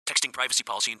Texting privacy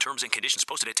policy and terms and conditions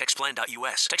posted at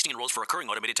textplan.us. Texting enrolls for recurring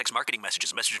automated text marketing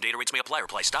messages. Message and data rates may apply.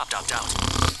 Reply stop, opt out.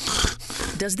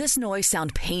 Does this noise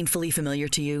sound painfully familiar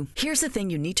to you? Here's the thing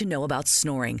you need to know about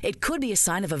snoring. It could be a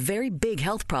sign of a very big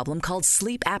health problem called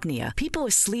sleep apnea. People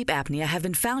with sleep apnea have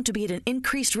been found to be at an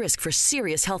increased risk for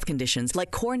serious health conditions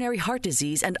like coronary heart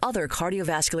disease and other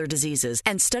cardiovascular diseases.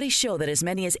 And studies show that as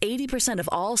many as 80% of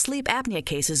all sleep apnea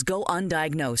cases go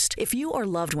undiagnosed. If you or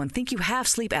loved one think you have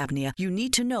sleep apnea, you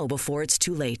need to know before it's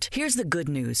too late. Here's the good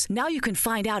news. Now you can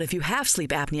find out if you have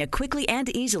sleep apnea quickly and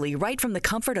easily right from the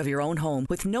comfort of your own home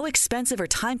with no expensive or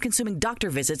time-consuming doctor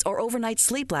visits or overnight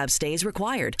sleep lab stays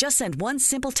required. Just send one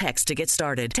simple text to get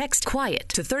started. Text QUIET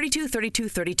to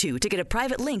 323232 to get a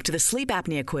private link to the sleep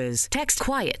apnea quiz. Text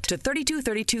QUIET to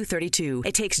 323232.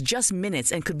 It takes just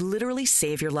minutes and could literally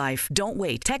save your life. Don't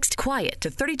wait. Text QUIET to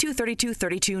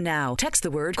 323232 now. Text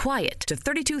the word QUIET to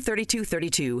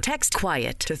 323232. Text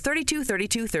QUIET to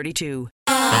 323232.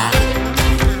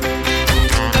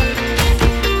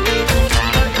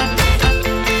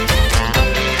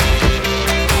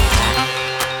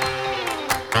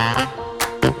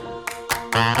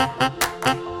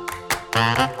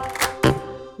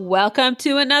 Welcome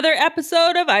to another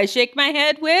episode of I Shake My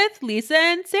Head with Lisa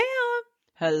and Sam.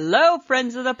 Hello,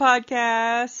 friends of the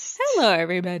podcast. Hello,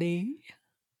 everybody.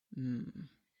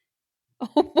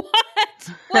 What?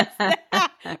 What's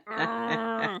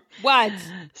that? What?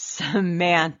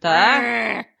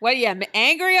 Samantha. What? Yeah,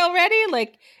 angry already?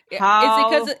 Like,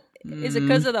 How? Is it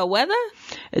because of the weather?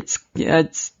 It's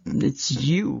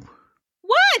you.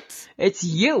 What? It's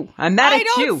you. I'm mad at you.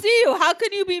 I don't see you. How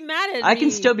can you be mad at me? I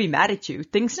can still be mad at you.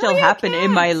 Things still happen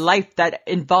in my life that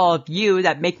involve you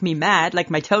that make me mad, like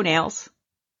my toenails.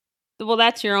 Well,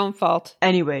 that's your own fault.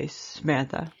 Anyways,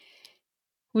 Samantha.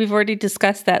 We've already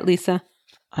discussed that, Lisa.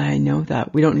 I know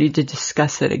that. We don't need to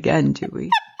discuss it again, do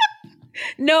we?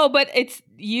 No, but it's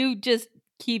you just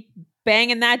keep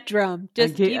banging that drum.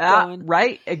 Just keep going.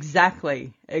 Right?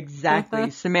 Exactly.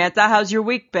 Samantha, how's your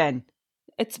week been?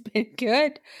 It's been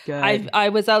good. Good. I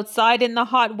was outside in the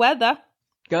hot weather.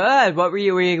 Good. What were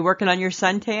you? Were you working on your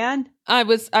suntan? I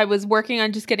was working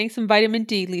on just getting some vitamin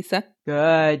D, Lisa.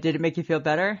 Good. Did it make you feel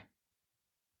better?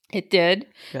 It did.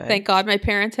 Good. Thank God my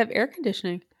parents have air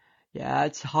conditioning. Yeah,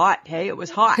 it's hot. Hey, it was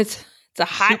hot. It's a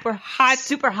hot,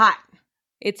 super hot.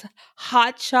 It's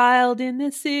hot child in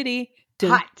the city. Dun,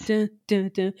 Hot. Dun,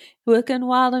 dun, dun, working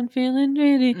wild and feeling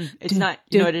pretty. It's not.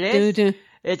 You know what it is?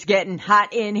 It's getting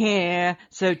hot in here,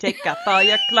 so take off all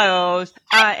your clothes.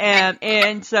 I am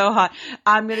in so hot.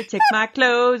 I'm going to take my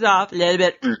clothes off a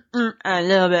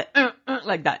little bit,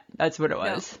 like that. That's what it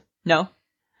was. No?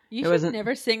 You should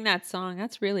never sing that song.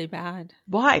 That's really bad.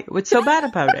 Why? What's so bad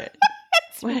about it?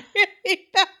 It's really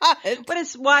bad. What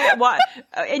is, why?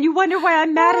 And you wonder why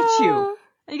I'm mad at you.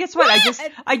 And guess what?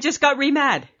 I just got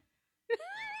re-mad.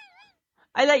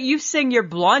 I let you sing your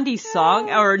Blondie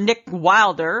song, or Nick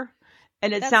Wilder.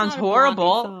 And it sounds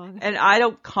horrible, and I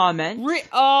don't comment.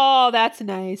 Oh, that's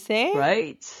nice, eh?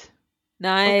 Right?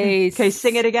 Nice. Okay,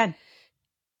 sing it again.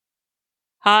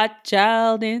 Hot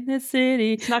child in the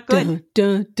city. It's not good.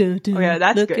 Dun, dun, dun, Oh, yeah,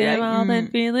 that's Looking good. Right? wild and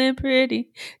feeling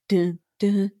pretty. Dun,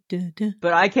 dun, dun, dun.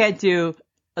 But I can't do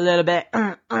a little bit.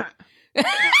 Why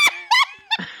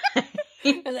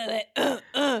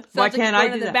can't I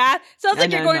do that? Sounds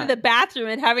like you're going to the bathroom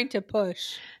and having to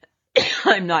push.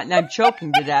 I'm not, and I'm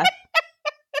choking to death.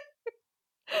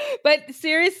 But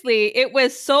seriously, it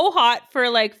was so hot for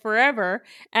like forever,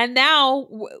 and now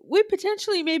we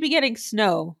potentially may be getting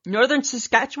snow. Northern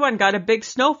Saskatchewan got a big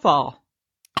snowfall.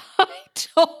 I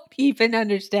don't even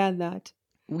understand that.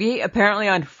 We apparently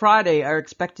on Friday are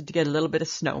expected to get a little bit of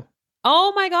snow.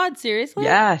 Oh my God, seriously?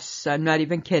 Yes, I'm not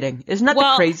even kidding. Isn't that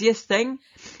the craziest thing?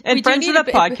 And friends of the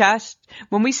podcast,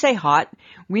 when we say hot,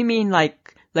 we mean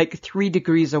like 3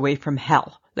 degrees away from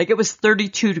hell. Like it was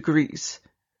 32 degrees.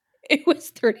 It was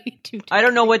 32 degrees. I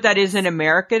don't know what that is in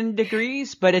American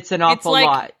degrees, but it's an awful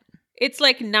lot. It's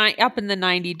like up in the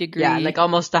 90 degrees. Yeah, like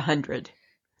almost 100.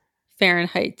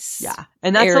 Fahrenheit's. Yeah.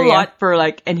 And that's a lot for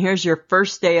and here's your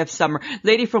first day of summer.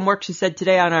 Lady from work, she said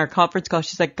today on our conference call,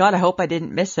 she's like, God, I hope I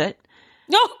didn't miss it.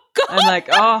 No, God. I'm like,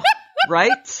 oh,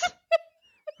 right?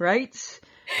 Right?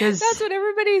 That's what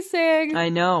everybody's saying. I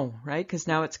know, right? Because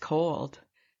now it's cold.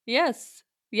 Yes.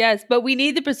 But we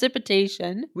need the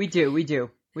precipitation. We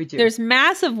do. There's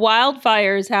massive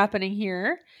wildfires happening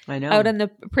here. I know. Out in the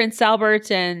Prince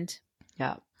Albert and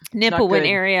Nipawin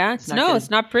area. It's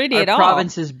not pretty at all. Our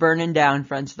province is burning down,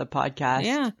 friends of the podcast.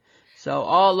 Yeah. So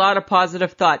a lot of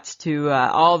positive thoughts to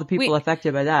all the people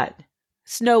affected by that.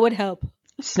 Snow would help.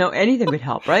 Anything would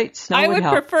help, right? Snow would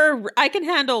help. I can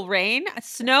handle rain.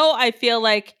 Snow, I feel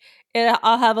like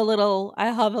I'll have a little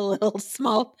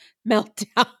small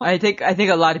meltdown. I think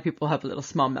a lot of people have a little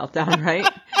small meltdown, right?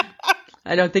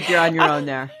 I don't think you're on your own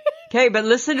there. Okay, but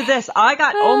listen to this. Oh my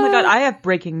God, I have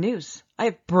breaking news. I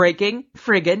have breaking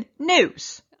friggin'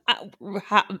 news.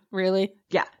 Really?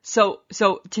 Yeah. So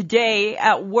today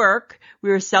at work, we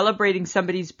were celebrating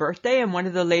somebody's birthday, and one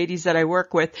of the ladies that I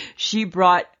work with, she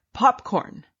brought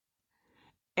popcorn.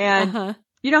 And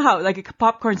you know how, like,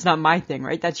 popcorn's not my thing,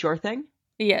 right? That's your thing?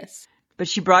 Yes. But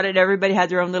she brought it. Everybody had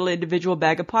their own little individual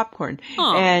bag of popcorn.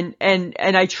 Aw. And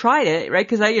I tried it, right?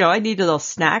 Cause I need a little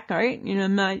snack, right? You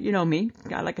know me,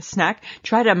 got like a snack.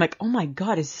 Tried it. I'm like, oh my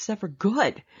God, is this ever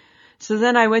good? So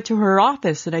then I went to her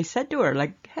office and I said to her,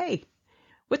 like, hey,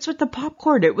 what's with the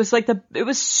popcorn? It was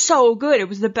so good. It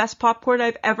was the best popcorn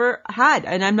I've ever had.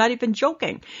 And I'm not even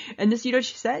joking. And this, you know what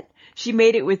she said? She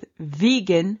made it with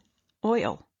vegan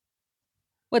oil.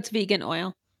 What's vegan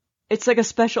oil? It's like a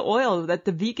special oil that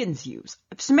the vegans use.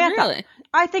 Samantha, Really?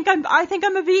 I think I'm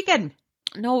a vegan.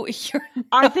 No, you're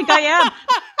not. I think I am.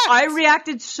 I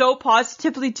reacted so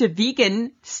positively to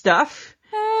vegan stuff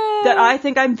that I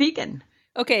think I'm vegan.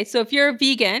 Okay, so if you're a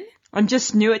vegan, I'm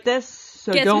just new at this,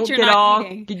 so Guess don't what you're get not all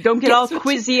eating. don't get Guess all what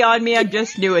quizzy on me. I'm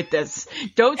just new at this.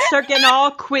 Don't start getting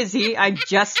all quizzy. I'm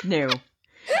just new.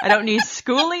 I don't need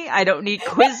schooly, I don't need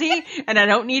quizzy, and I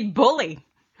don't need bully.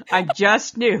 I'm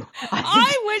just new.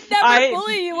 I would never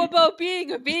bully you about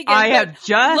being a vegan. I have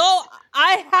just.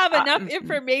 I have enough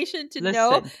information to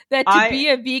know that to be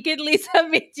a vegan, Lisa,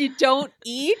 means you don't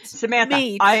eat Samantha,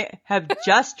 meat. I have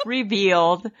just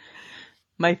revealed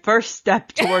my first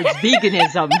step towards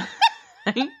veganism.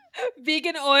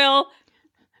 Vegan oil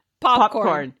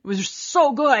popcorn. It was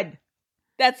so good.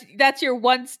 That's your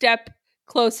one step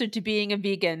closer to being a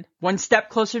vegan. One step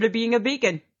closer to being a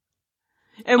vegan.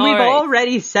 And All we've right.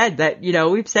 already said that,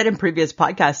 we've said in previous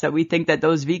podcasts that we think that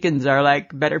those vegans are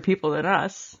like better people than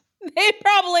us. They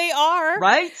probably are.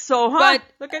 Right? So, But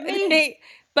look at me.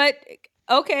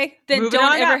 Okay, then Moving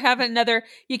don't on ever up. have another.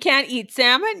 You can't eat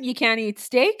salmon. You can't eat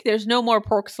steak. There's no more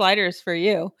pork sliders for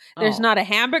you. There's Oh. not a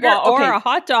hamburger Well, okay. or a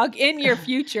hot dog in your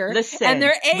future. Listen, and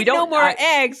there we ain't don't- no more I-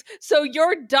 eggs. So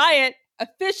your diet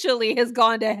officially has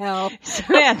gone to hell.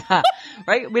 Samantha,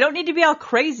 right? We don't need to be all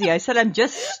crazy. I said I'm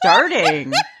just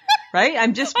starting. Right?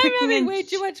 I'm just I'm picking having and way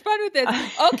too much fun with this.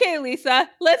 Okay, Lisa,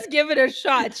 let's give it a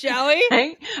shot, shall we?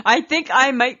 Right? I think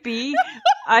I'm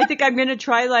going to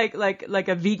try like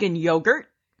a vegan yogurt.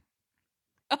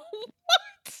 What?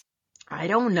 I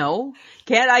don't know.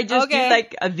 Can't I just do Okay.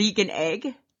 like a vegan egg?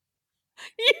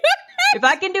 If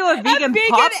I can do a vegan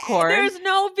popcorn, There's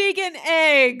no vegan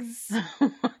eggs.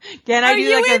 can I Are do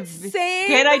you like insane?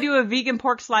 Can I do a vegan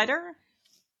pork slider?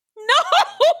 No,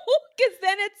 because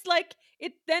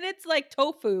then it's like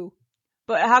tofu.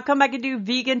 But how come I can do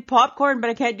vegan popcorn, but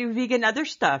I can't do vegan other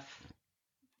stuff?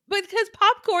 Because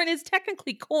popcorn is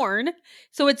technically corn,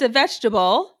 so it's a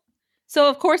vegetable. So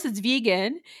of course it's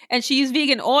vegan, and she used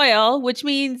vegan oil, which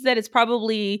means that it's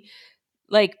probably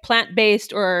like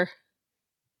plant-based or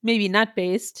maybe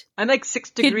nut-based. I'm like 6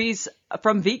 degrees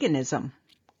from veganism.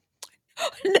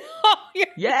 No,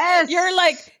 Yes. you're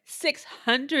like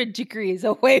 600 degrees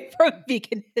away from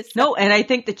veganism. No, and I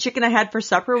think the chicken I had for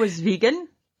supper was vegan.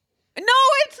 No,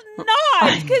 it's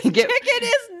not, because Get- chicken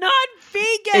is not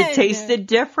vegan. It tasted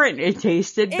different. It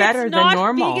tasted better it's than not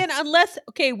normal. vegan unless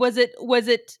was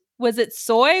it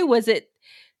soy? Was it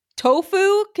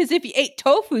tofu? Because if you ate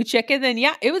tofu chicken, then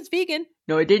yeah, it was vegan.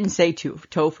 No, it didn't say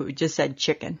tofu. It just said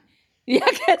chicken. Yeah,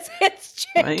 because it's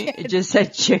chicken. Right? It just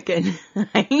said chicken.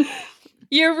 Right?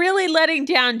 You're really letting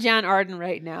down Jan Arden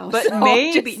right now. But so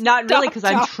maybe just not really, stop because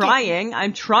I'm talking. trying.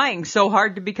 I'm trying so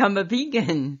hard to become a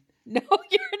vegan. No,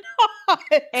 you're not.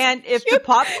 And if the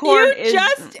popcorn is,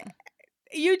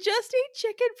 you just ate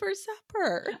chicken for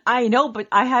supper. I know, but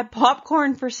I had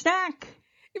popcorn for snack.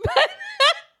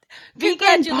 Vegan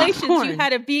Congratulations, popcorn. you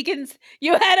had a vegan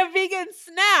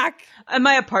snack. Am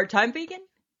I a part-time vegan?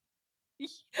 You're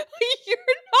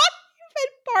not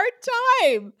even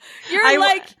part-time. You're I-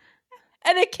 like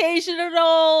an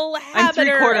occasional habiter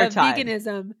three-quarter of time.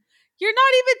 veganism. You're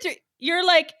not even. You're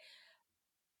like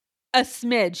a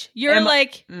smidge. You're Am I-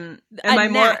 like Am a I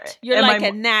more? gnat. You're am I like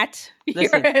a mo- gnat.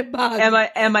 Listen, You're a bug.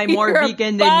 Am I more You're a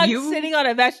vegan bug than you? sitting on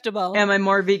a vegetable. Am I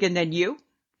more vegan than you?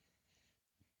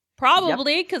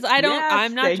 Probably because I don't. Yes,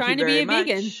 I'm not thank trying you to be very a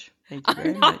vegan. much. Thank you very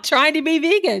I'm not much. trying to be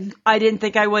vegan. I didn't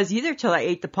think I was either till I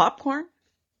ate the popcorn.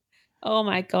 Oh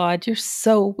my god, you're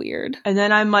so weird. And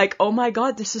then I'm like, oh my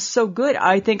God, this is so good.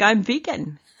 I think I'm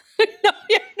vegan. No,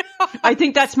 you're not. I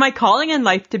think that's my calling in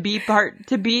life, to be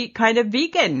kind of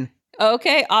vegan.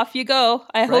 Okay, off you go.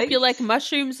 I hope Right? you like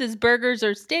mushrooms as burgers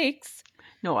or steaks.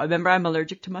 No, I remember I'm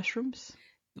allergic to mushrooms.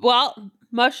 Well,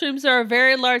 mushrooms are a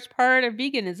very large part of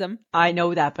veganism. I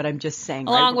know that, but I'm just saying,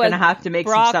 right? Along We're going to with have to make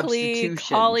broccoli, some substitutions.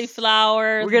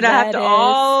 cauliflower, We're going to have to lettuce,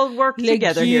 all work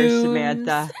together here, legumes.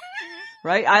 Samantha.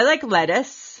 Right? I like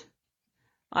lettuce.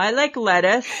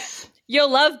 You'll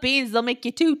love beans. They'll make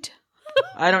you toot.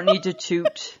 I don't need to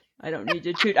toot.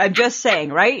 I'm just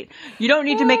saying, right? You don't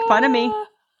need to make fun of me.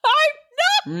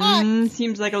 I'm not.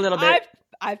 Seems like a little bit.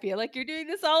 I feel like you're doing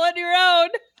this all on your own.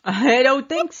 I don't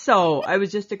think so. I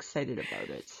was just excited about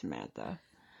it, Samantha.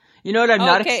 You know what I'm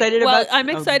not excited about? I'm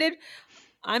excited.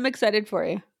 I'm excited for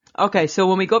you. Okay, so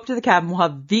when we go up to the cabin, we'll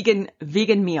have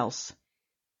vegan meals.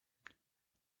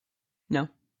 No.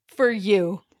 For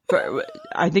you.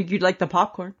 I think you'd like the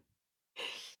popcorn.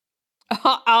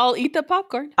 I'll eat the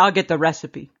popcorn. I'll get the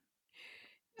recipe.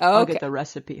 Oh, I'll get the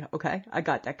recipe. Okay, I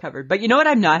got that covered. But you know what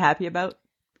I'm not happy about?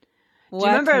 Do you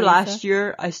remember Lisa? last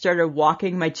year I started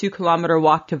walking my 2-kilometer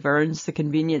walk to Vern's, the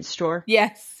convenience store?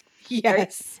 Yes.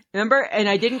 Remember? And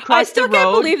I didn't cross the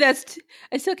road.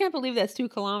 I still can't believe that's 2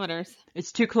 kilometers.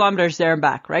 It's 2 kilometers there and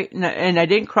back, right? And I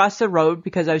didn't cross the road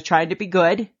because I was trying to be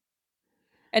good.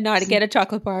 And not to get a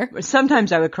chocolate bar.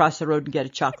 Sometimes I would cross the road and get a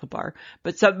chocolate bar.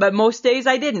 But most days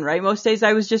I didn't, right? Most days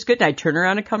I was just good. And I'd turn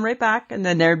around and come right back. And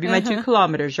then there'd be my 2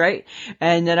 kilometers, right?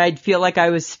 And then I'd feel like I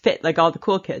was fit, like all the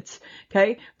cool kids.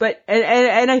 Okay? But,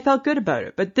 and I felt good about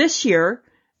it. But this year,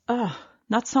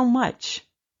 not so much.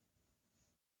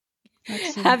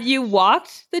 Have you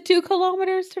walked the 2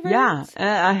 kilometers to Vern's? Yeah,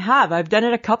 I have. I've done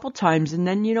it a couple times. And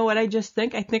then you know what I just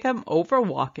think? I think I'm over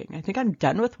walking. I think I'm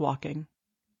done with walking.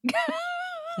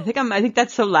 I think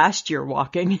that's so last year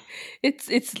walking.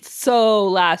 It's so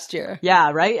last year.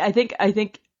 Yeah, right? I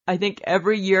think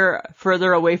every year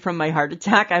further away from my heart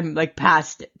attack, I'm like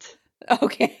past it.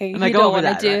 Okay. I'm like, you don't over want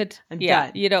to that, do right? it. I'm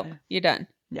yeah, done. you're done.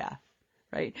 Yeah.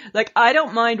 Right. Like I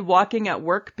don't mind walking at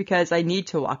work because I need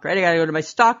to walk, right? I gotta go to my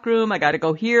stock room. I gotta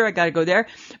go here. I gotta go there.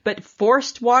 But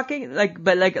forced walking, like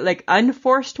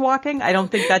unforced walking, I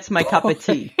don't think that's my cup of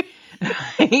tea.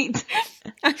 Right?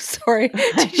 I'm sorry.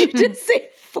 Did you just say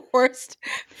forced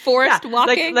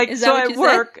walking? Is that what you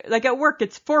said? Like at work,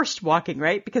 it's forced walking,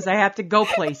 right? Because I have to go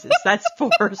places. That's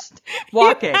forced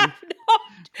walking.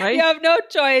 Right? You have no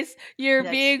choice. You're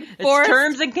being forced. It's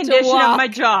terms and conditions of my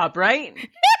job, right?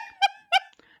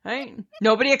 Right?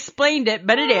 Nobody explained it,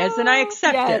 but it is, and I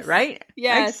accept it, right?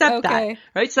 Yes. I accept that,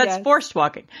 right? So that's forced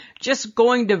walking. Just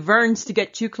going to Vern's to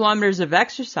get 2 kilometers of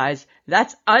exercise,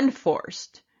 that's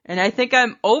unforced. And I think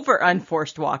I'm over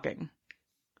unforced walking.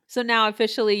 So now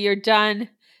officially you're done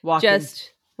walking.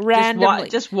 Just randomly.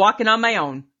 Just walking on my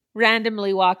own.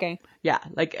 Randomly walking. Yeah.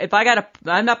 Like if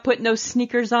I'm not putting those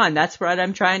sneakers on. That's what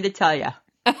I'm trying to tell you.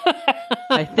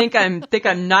 I think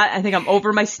I'm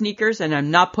over my sneakers and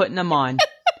I'm not putting them on.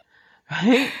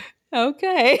 Right?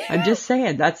 Okay. I'm just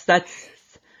saying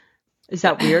is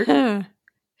that weird?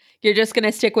 You're just going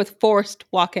to stick with forced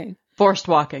walking. Forced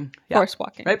walking. Yeah. Forced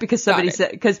walking. Right? Because somebody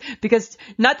said, because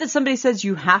not that somebody says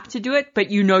you have to do it, but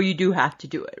you know you do have to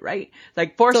do it, right?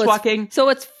 Like forced walking. So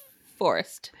it's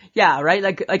forced. Yeah, right?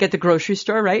 Like at the grocery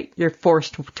store, right? You're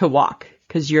forced to walk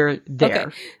because you're there.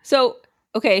 Okay. So,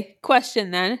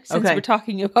 question then, since we're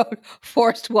talking about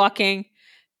forced walking,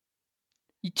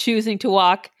 choosing to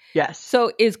walk. Yes.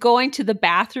 So is going to the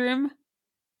bathroom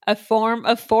a form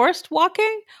of forced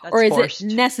walking? Or is it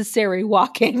necessary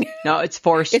walking? No, it's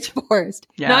forced. It's forced.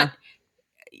 Yeah.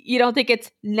 You don't think it's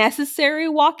necessary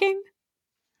walking?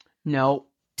 No.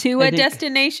 To a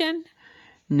destination?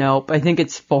 Nope. I think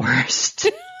it's forced.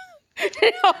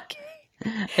 Okay.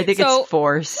 I think it's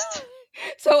forced.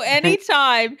 So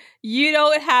anytime you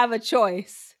don't have a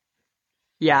choice.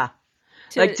 Yeah.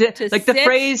 The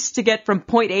phrase to get from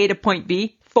point A to point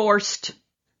B, forced.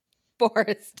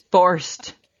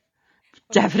 Forced.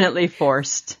 Definitely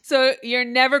forced. So you're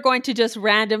never going to just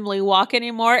randomly walk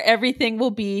anymore. Everything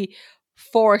will be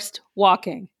forced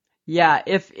walking. Yeah,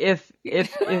 if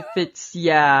it's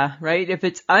right. If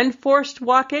it's unforced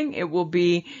walking, it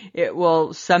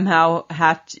will somehow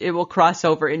it will cross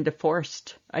over into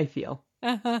forced, I feel.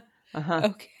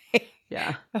 Okay.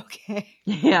 Yeah. Okay.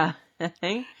 Yeah.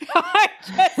 I'm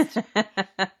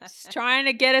just trying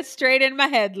to get it straight in my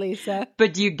head, Lisa.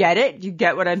 But do you get it? Do you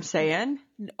get what I'm saying?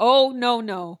 Oh,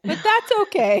 no. But that's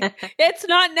okay. It's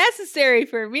not necessary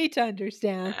for me to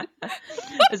understand.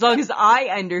 As long as I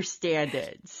understand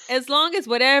it. As long as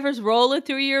whatever's rolling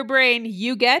through your brain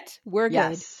you get, we're good.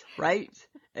 Yes, right?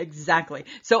 Exactly.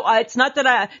 So it's not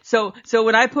that so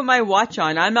when I put my watch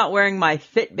on, I'm not wearing my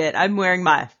Fitbit. I'm wearing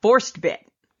my forced bit.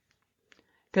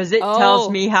 Because it tells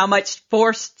me how much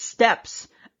forced steps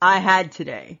I had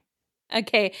today.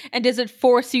 Okay. And does it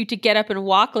force you to get up and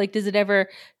walk? Like, does it ever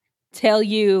tell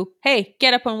you, hey,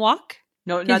 get up and walk?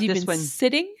 No, not Because you've this been one.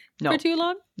 sitting No. for too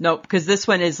long? No, because this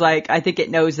one is like, I think it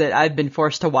knows that I've been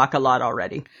forced to walk a lot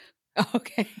already.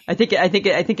 Okay. I think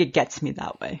it gets me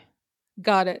that way.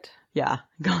 Got it. Yeah.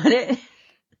 Got it?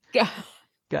 Ga-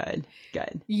 Good.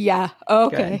 Yeah.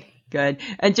 Okay. Good.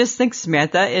 And just think,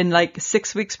 Samantha, in like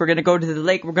 6 weeks, we're going to go to the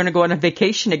lake. We're going to go on a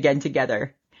vacation again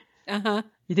together. Uh-huh.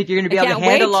 You think you're going to be I able to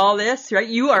can't handle wait. all this, right?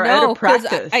 You are out No, of 'cause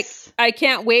practice. I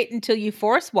can't wait until you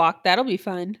force walk. That'll be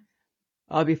fun.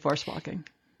 I'll be force walking.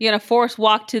 You're going to force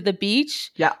walk to the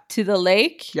beach, Yeah. to the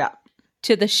lake, Yeah.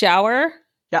 to the shower.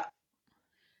 Yeah.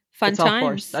 Fun That's all times.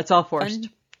 forced. That's all forced.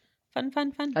 Fun.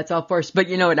 That's all forced. But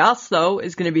you know what else, though,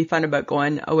 is going to be fun about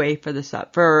going away for this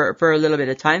for a little bit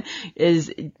of time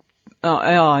is,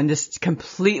 and this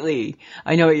completely,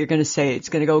 I know what you're going to say. It's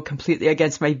going to go completely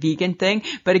against my vegan thing.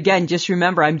 But again, just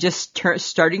remember, I'm just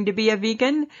starting to be a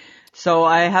vegan. So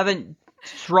I haven't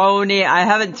thrown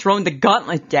the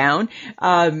gauntlet down.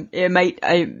 I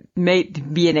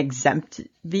might be an exempt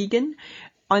vegan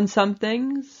on some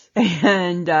things.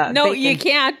 And No, bacon. you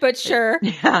can't, but sure.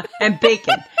 Yeah, and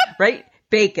bacon, right?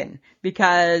 Bacon,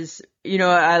 because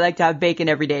I like to have bacon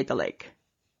every day at the lake.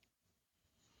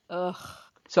 Ugh.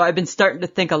 So I've been starting to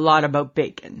think a lot about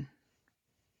bacon.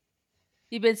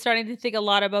 You've been starting to think a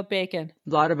lot about bacon. A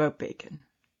lot about bacon.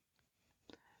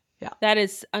 That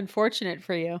is unfortunate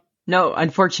for you. No,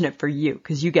 unfortunate for you,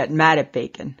 because you get mad at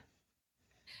bacon.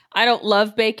 I don't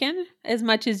love bacon as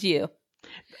much as you.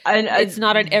 And It's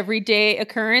not an everyday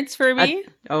occurrence for me.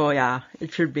 Oh yeah,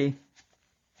 it should be.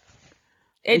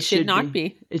 It should not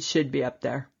be. It should be up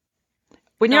there.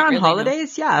 When Not you're on really, no.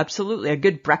 holidays, yeah, absolutely. A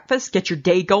good breakfast, get your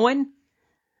day going.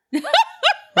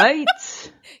 Right?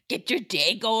 Get your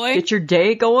day going. Get your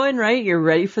day going, right? You're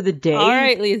ready for the day. All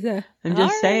right, Lisa. I'm All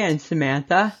just right. saying,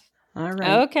 Samantha. All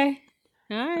right. Okay.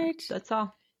 All right. That's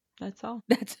all. That's all.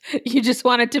 That's you just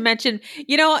wanted to mention.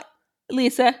 You know what,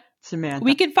 Lisa? Samantha.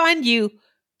 We can find you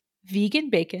vegan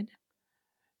bacon.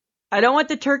 I don't want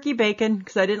the turkey bacon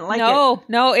because I didn't like it.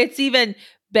 No, it's even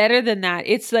better than that.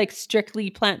 It's like strictly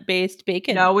plant-based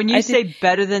bacon. No, when you I say think-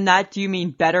 better than that, do you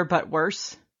mean better but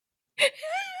worse?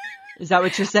 Is that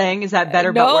what you're saying? Is that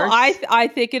better no, but worse? I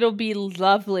think it'll be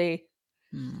lovely.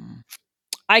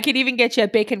 I could even get you a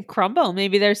bacon crumble.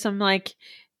 Maybe there's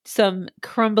some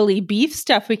crumbly beef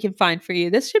stuff we can find for you.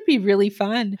 This should be really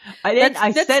fun. I didn't. I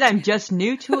That's- said I'm just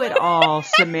new to it all,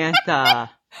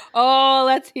 Samantha. Oh,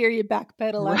 let's hear you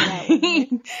backpedal on that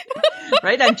one. Right?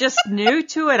 Right? I'm just new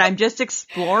to it. I'm just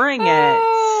exploring it.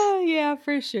 Oh, yeah,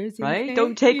 for sure. Zeke. Right?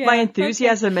 Don't take my Yeah,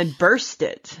 enthusiasm and burst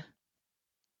it.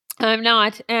 okay. I'm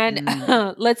not.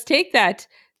 And let's take that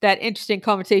interesting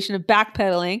conversation of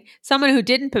backpedaling. Someone who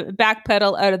didn't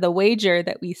backpedal out of the wager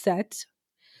that we set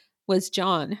was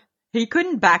John. He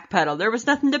couldn't backpedal. There was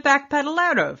nothing to backpedal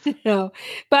out of. No,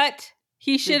 but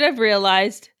he should have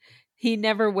realized he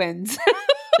never wins.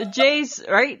 The Jays,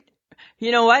 right?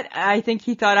 You know what? I think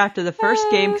he thought after the first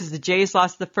game, because the Jays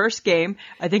lost the first game,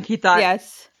 I think he thought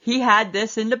Yes. he had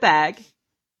this in the bag.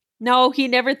 No, he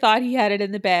never thought he had it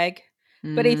in the bag.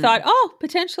 But he thought, oh,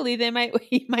 potentially he might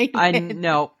win.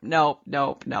 Nope.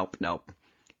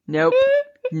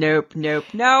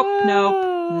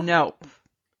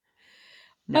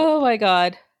 Oh my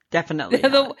God. Definitely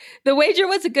not. The wager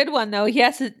was a good one though. He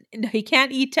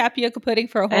can't eat tapioca pudding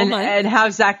for a whole month. And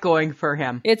how's that going for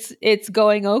him? It's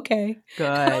going okay.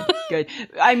 Good.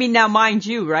 I mean, now mind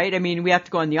you, right? I mean, we have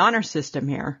to go on the honor system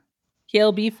here.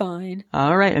 He'll be fine.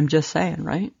 All right, I'm just saying,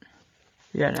 right?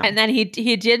 Yeah. No. And then he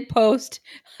did post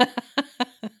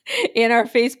in our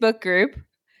Facebook group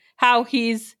how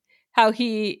he's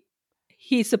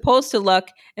supposed to look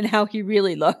and how he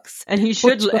really looks. And he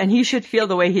should feel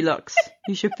the way he looks.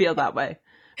 He should feel that way.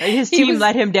 Right? His He team was-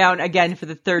 let him down again for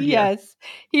the third year. Yes.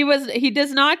 He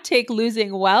does not take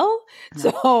losing well,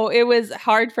 so it was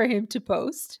hard for him to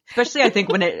post. Especially I think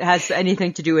when it has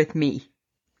anything to do with me.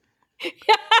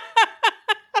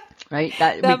 Right?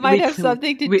 That might have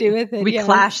something to do with it, We yes.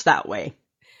 clash that way.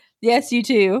 Yes, you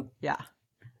do. Yeah.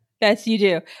 Yes, you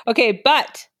do. Okay,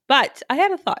 but I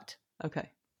had a thought. Okay.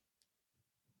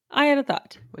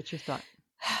 What's your thought?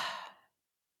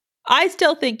 I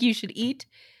still think you should eat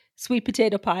sweet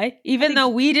potato pie, even though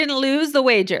we didn't lose the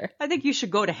wager. I think you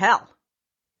should go to hell.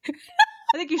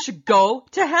 I think you should go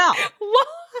to hell. What?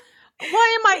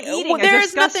 Why am I eating a There's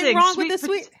disgusting nothing wrong with the pot-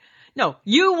 sweet. No,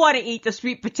 you want to eat the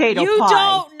sweet potato You pie.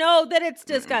 don't know that it's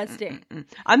disgusting.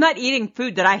 I'm not eating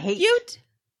food that I hate.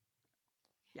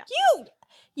 Yeah.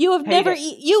 You have Hate never it.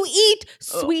 you eat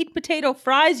sweet potato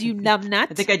fries, you numbnut.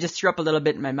 I think I just threw up a little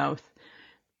bit in my mouth.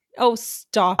 Oh,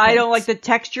 stop it. I don't like the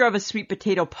texture of a sweet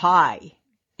potato pie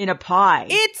in a pie.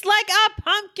 It's like a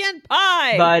pumpkin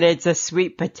pie. But it's a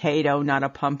sweet potato, not a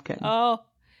pumpkin. Oh,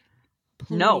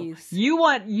 please. No,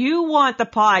 you want the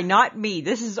pie, not me.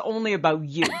 This is only about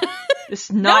you.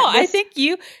 It's not. I think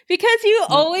because you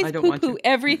always I don't want poo-poo to.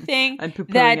 everything I'm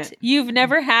poo-pooing that it. you've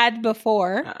never had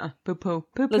before. Poo-poo.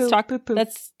 Let's talk. Poo-poo.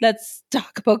 Let's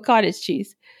talk about cottage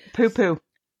cheese. Poo-poo.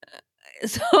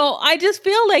 So I just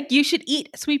feel like you should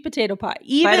eat sweet potato pie,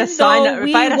 even If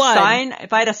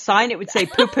I had a sign, it would say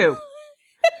poo-poo.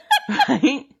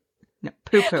 Right? No,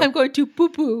 poo-poo. I'm going to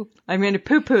poo-poo. I'm going to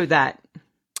poo-poo that.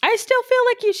 I still feel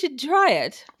like you should try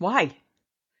it. Why?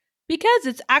 Because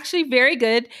it's actually very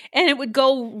good, and it would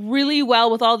go really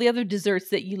well with all the other desserts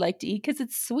that you like to eat because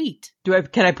it's sweet.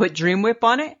 Can I put Dream Whip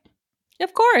on it?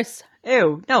 Of course.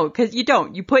 Ew, no, because you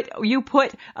don't. You put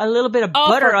a little bit of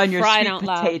butter for on your crying sweet out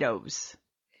loud. potatoes.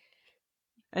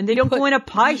 And they don't go in a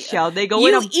pie shell. They go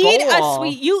in a bowl.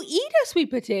 You eat a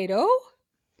sweet potato.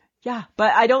 Yeah,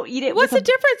 but I don't eat it What's with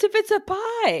the difference if it's a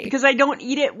pie? because I don't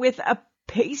eat it with a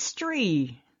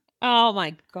pastry. Oh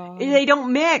my God. They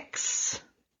don't mix.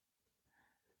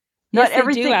 Yes, Not they do,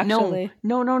 everything. actually.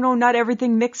 No. Not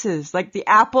everything mixes. Like the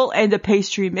apple and the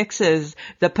pastry mixes.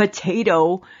 The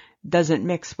potato doesn't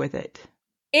mix with it.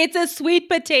 It's a sweet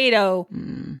potato.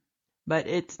 But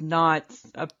it's not.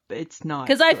 It's not.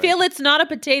 Because I good. feel it's not a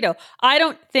potato. I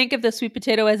don't think of the sweet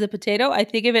potato as a potato. I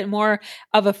think of it more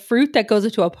of a fruit that goes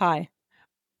into a pie.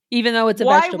 Even though it's a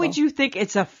vegetable. Why would you think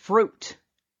it's a fruit?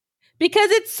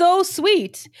 Because it's so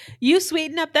sweet. You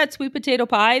sweeten up that sweet potato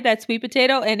pie, that sweet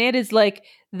potato, and it is like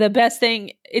the best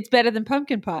thing. It's better than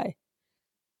pumpkin pie.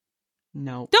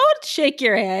 No. Don't shake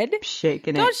your head. I'm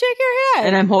shaking Don't it. shake your head.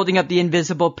 And I'm holding up the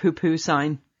invisible poo-poo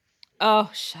sign. Oh,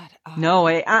 shut up. No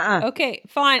way. Okay,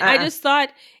 fine. I just thought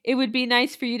it would be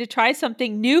nice for you to try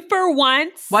something new for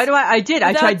once. Why do I did.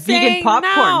 I tried vegan saying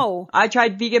popcorn. no. I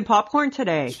tried vegan popcorn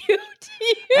today.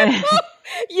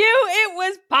 It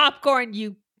was popcorn,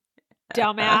 you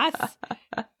dumbass.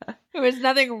 There was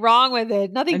nothing wrong with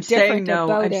it. Nothing different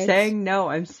about it.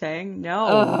 I'm saying no.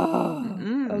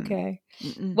 Oh, okay.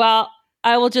 Well,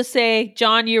 I will just say,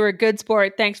 John, you were a good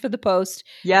sport. Thanks for the post.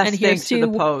 Yes, and thanks for the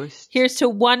post. Here's to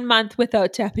 1 month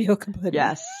without tapioca pudding.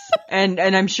 Yes, and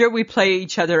I'm sure we play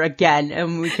each other again,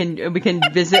 and we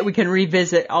can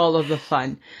revisit all of the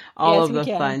fun,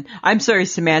 fun. I'm sorry,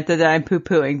 Samantha, that I'm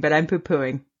poo-pooing, but I'm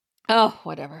poo-pooing. Oh,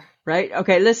 whatever. Right?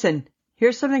 Okay, listen.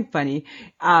 Here's something funny.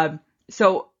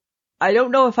 So I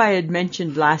don't know if I had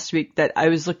mentioned last week that I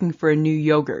was looking for a new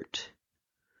yogurt.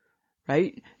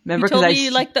 Right? Remember, because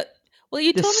you like the. Well,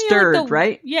 you the told me stirred, you like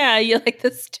right? Yeah, you like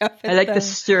the stuff. I like the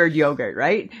stirred yogurt,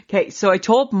 right? Okay, so I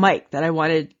told Mike that I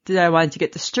wanted to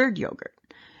get the stirred yogurt,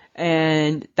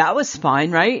 and that was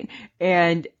fine, right?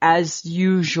 And as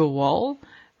usual,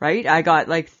 right, I got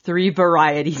like 3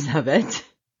 varieties of it.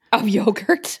 Of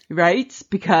yogurt, right?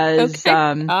 Because okay.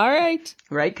 All right,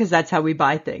 right? Because that's how we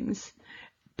buy things.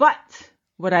 But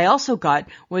what I also got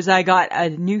was I got a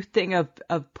new thing of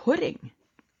pudding.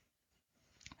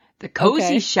 The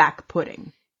Cozy Shack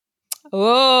pudding.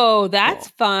 Oh, that's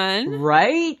fun.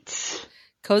 Right?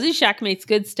 Cozy Shack makes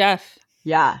good stuff.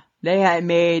 Yeah. They had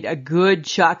made a good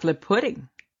chocolate pudding.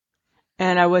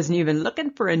 And I wasn't even looking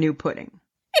for a new pudding.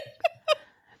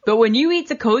 But when you eat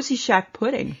the Cozy Shack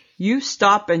pudding, you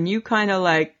stop and you kind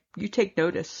of you take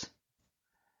notice.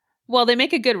 Well, they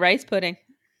make a good rice pudding.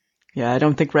 Yeah, I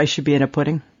don't think rice should be in a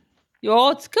pudding.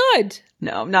 Oh, it's good.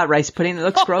 No, not rice pudding. It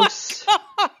looks gross. My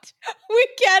God. We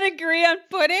can't agree on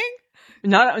pudding?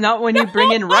 Not when you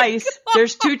bring in rice. God.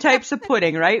 There's 2 types of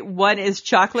pudding, right? One is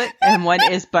chocolate and one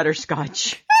is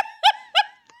butterscotch.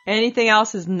 Anything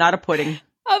else is not a pudding.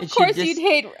 Of course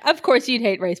you'd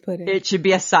hate rice pudding. It should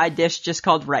be a side dish just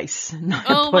called rice, not a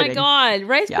pudding. Oh my God.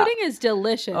 Rice pudding is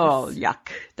delicious. Oh, yuck.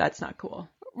 That's not cool.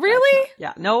 Really?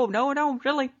 No,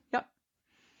 really. Yep.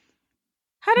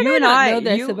 How did I not know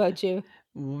this about you?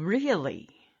 Really?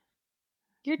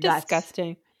 You're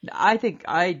disgusting. I think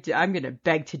I'm going to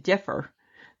beg to differ.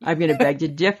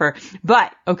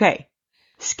 But, okay,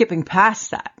 skipping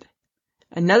past that.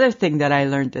 Another thing that I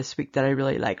learned this week that I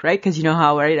really like, right? Because you know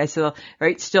how, right, I still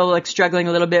struggling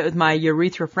a little bit with my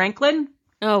urethra Franklin.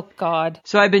 Oh, God.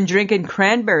 So I've been drinking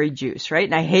cranberry juice, right?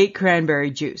 And I hate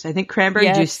cranberry juice. I think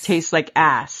cranberry juice tastes like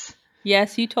ass.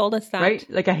 Yes, you told us that. Right?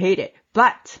 Like I hate it.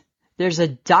 But there's a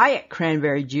diet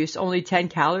cranberry juice, only 10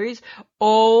 calories.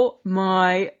 Oh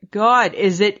my God.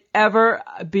 Is it ever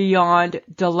beyond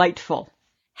delightful?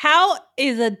 How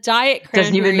is a diet cranberry juice?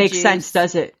 Doesn't even make sense,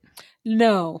 does it?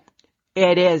 No.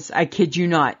 It is. I kid you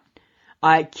not.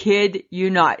 It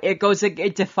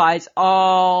defies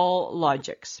all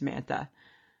logic, Samantha.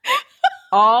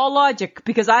 all logic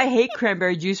because I hate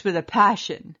cranberry juice with a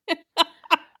passion.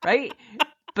 Right?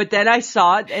 But then I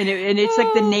saw it and it's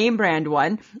like the name brand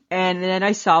one. And then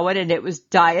I saw it and it was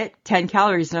diet, 10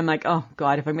 calories. And I'm like, oh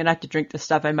God, if I'm going to have to drink this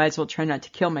stuff, I might as well try not to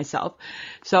kill myself.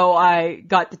 So I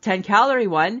got the 10 calorie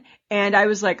one and I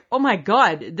was like, oh my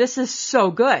God, this is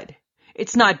so good.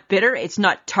 It's not bitter. It's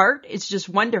not tart. It's just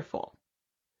wonderful.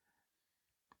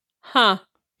 Huh.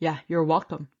 Yeah, you're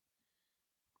welcome.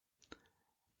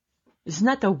 Isn't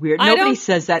that the weird? Nobody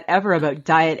says that ever about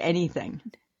diet anything.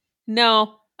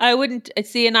 No. I wouldn't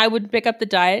see, and I wouldn't pick up the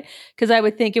diet because I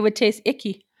would think it would taste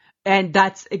icky. And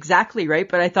that's exactly right.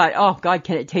 But I thought, oh God,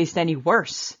 can it taste any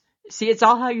worse? See, it's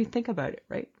all how you think about it,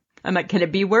 right? I'm like, can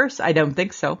it be worse? I don't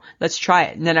think so. Let's try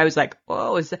it. And then I was like,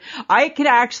 oh, I could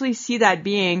actually see that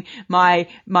being my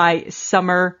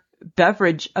summer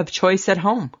beverage of choice at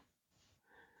home.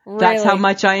 Really? That's how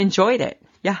much I enjoyed it.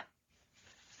 Yeah.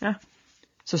 Yeah.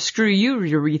 So screw you,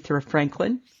 Aretha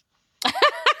Franklin.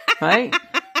 Right?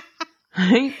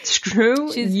 Right?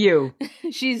 Screw you.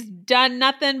 She's done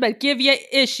nothing but give you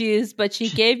issues, but she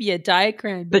gave you diet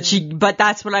cranberry. But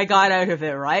that's what I got out of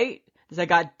it, right? Is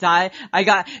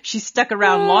she stuck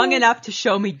around long enough to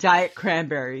show me diet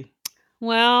cranberry.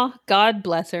 Well, God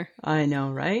bless her. I know,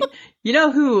 right? You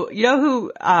know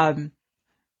who, I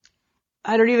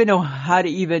don't even know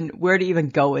where to even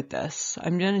go with this.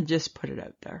 I'm going to just put it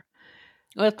out there.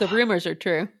 Well, if the rumors are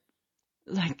true.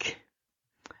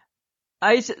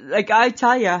 I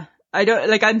tell you,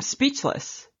 I'm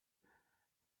speechless.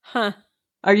 Huh.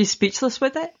 Are you speechless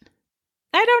with it?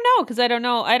 I don't know, because I don't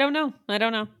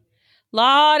know.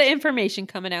 Lot of information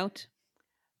coming out.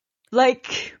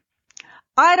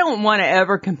 I don't want to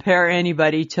ever compare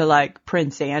anybody to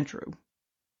Prince Andrew.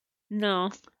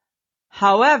 No.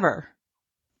 However,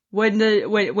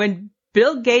 when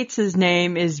Bill Gates'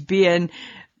 name is being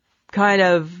kind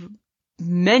of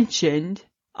mentioned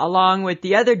along with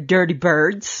the other dirty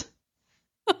birds,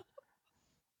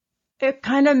 it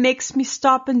kind of makes me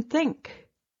stop and think.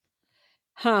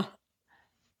 Huh.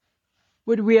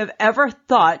 Would we have ever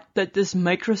thought that this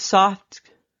Microsoft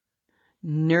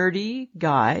nerdy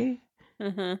guy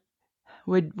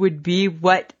would be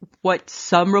what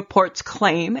some reports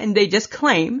claim, and they just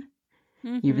claim,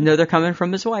 even though they're coming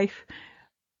from his wife.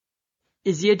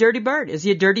 Is he a dirty bird? Is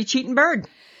he a dirty cheating bird?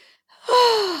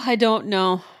 I don't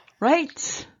know.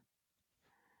 Right?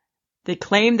 They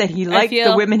claim that he liked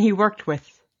the women he worked with.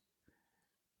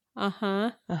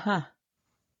 Uh-huh. Uh-huh.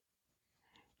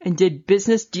 And did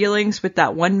business dealings with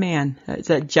that one man. Is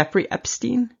that Jeffrey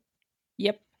Epstein?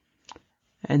 Yep.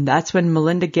 And that's when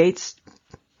Melinda Gates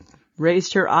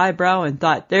raised her eyebrow and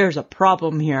thought, there's a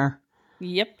problem here.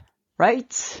 Yep.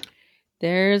 Right?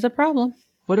 There's a problem.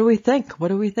 What do we think?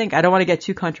 I don't want to get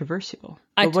too controversial.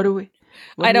 But what do we...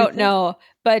 I don't know.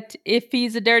 But if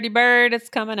he's a dirty bird, it's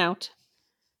coming out.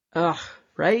 Ugh,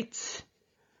 right?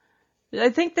 I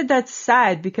think that's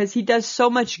sad because he does so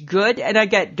much good, and I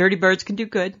get dirty birds can do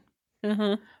good.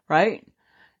 Right?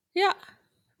 Yeah.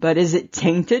 But is it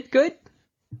tainted good?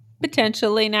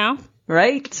 Potentially now.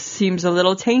 Right? Seems a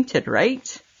little tainted,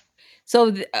 right?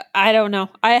 So I don't know.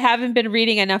 I haven't been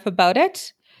reading enough about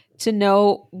it to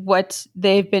know what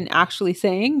they've been actually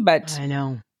saying, but I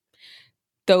know.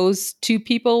 Those two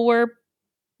people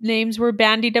names were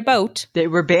bandied about. They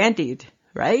were bandied,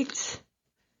 right?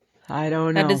 I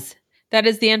don't know. That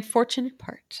is the unfortunate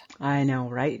part. I know,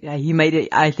 right? He made it.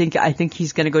 I think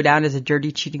he's going to go down as a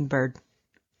dirty cheating bird.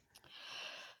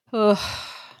 Oh,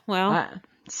 well,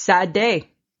 sad day.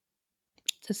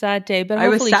 It's a sad day, but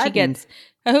hopefully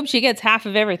I hope she gets half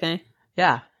of everything.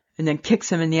 Yeah, and then kicks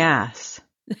him in the ass.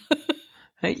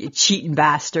 Right, you cheating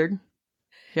bastard.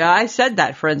 Yeah, I said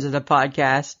that, friends of the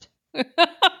podcast.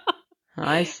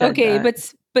 I said okay,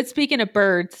 that. but speaking of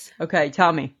birds. Okay,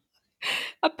 tell me.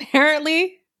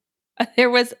 Apparently,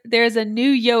 there's a new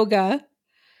yoga,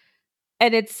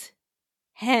 and it's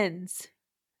hens.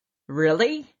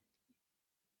 Really?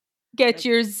 Get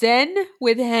your zen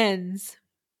with hens.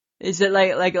 Is it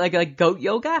like goat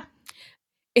yoga?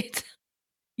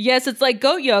 Yes, it's like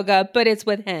goat yoga, but it's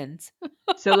with hens.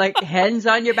 So like hens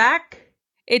on your back?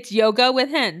 It's yoga with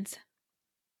hens.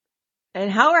 And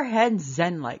how are hens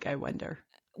zen like, I wonder?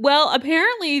 Well,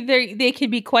 apparently they can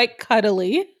be quite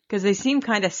cuddly. Because they seem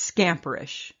kind of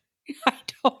scamperish. I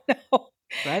don't know.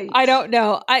 Right? I don't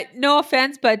know. No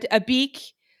offense, but a beak,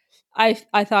 I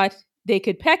thought they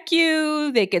could peck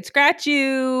you, they could scratch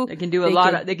you. They can do a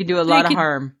lot of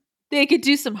harm. They could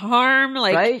do some harm.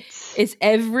 Right? Is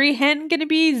every hen going to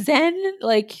be zen?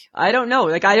 I don't know.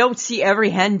 I don't see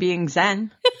every hen being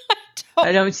zen. I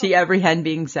I don't see every hen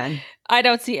being zen. I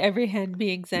don't see every hen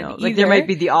being zen No, either. like there might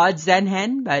be the odd zen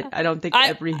hen, but I don't think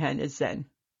every hen is zen.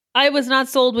 I was not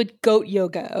sold with goat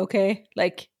yoga, okay?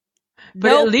 Like, but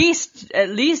nope. at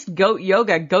least goat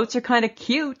yoga. Goats are kind of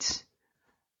cute.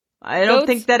 I don't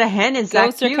think that a hen is that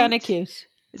cute. Goats are kind of cute.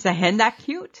 Is a hen that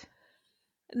cute?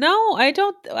 No, I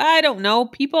don't know.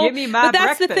 People, give me my but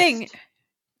that's breakfast. the thing.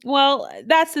 Well,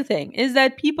 that's the thing is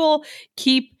that people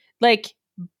keep like,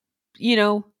 you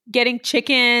know, getting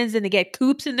chickens and they get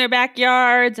coops in their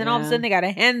backyards and all of a sudden they got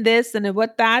a hen this and a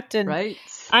what that. And right.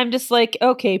 I'm just like,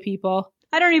 okay, people.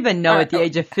 I don't even know at the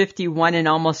age of 51 and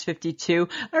almost 52.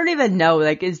 I don't even know.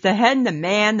 Like, is the hen the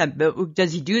man?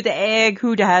 Does he do the egg?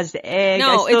 Who has the egg?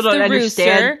 No, I still it's don't the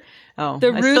understand. Rooster. Oh, the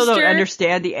I still don't rooster-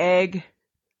 understand the egg.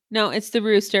 No, it's the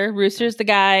rooster. Rooster's the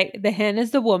guy. The hen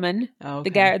is the woman. Oh, okay. The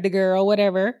guy, the girl,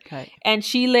 whatever. Okay. And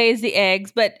she lays the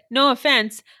eggs. But no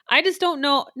offense, I just don't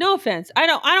know. No offense, I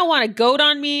don't want a goat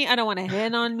on me. I don't want a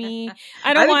hen on me.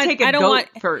 I would take a goat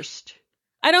first.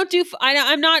 I don't do.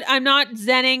 I'm not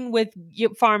zenning with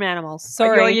farm animals.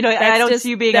 Sorry, you know, I don't see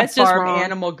you being a farm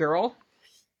animal girl.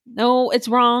 No, it's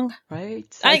wrong.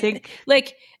 Right. I think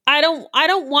like I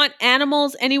don't want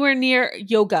animals anywhere near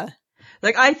yoga.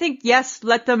 Like, I think, yes,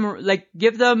 let them, like,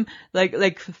 give them,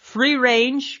 like free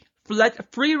range,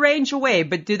 let free range away,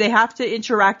 but do they have to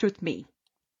interact with me?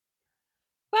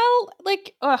 Well,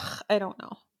 like, I don't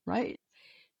know. Right.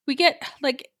 We get,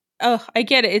 like, I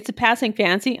get it. It's a passing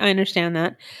fancy. I understand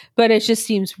that. But it just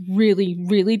seems really,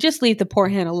 really, just leave the poor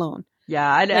hen alone.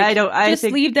 Yeah, I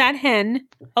think leave that hen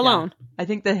alone. Yeah, I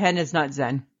think the hen is not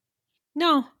zen.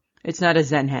 No. It's not a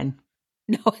zen hen.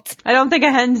 No, it's I don't think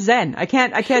a hen's zen. I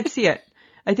can't see it.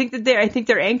 I think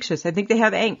they're anxious. I think they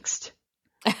have angst.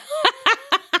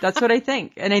 That's what I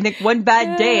think. And I think one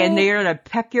bad day and they're going to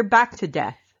peck your back to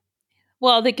death.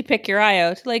 Well, they could pick your eye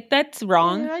out. Like, that's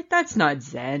wrong. Yeah, that's not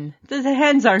zen. The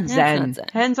hens aren't zen. Not zen.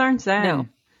 Hens aren't zen. No.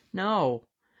 No.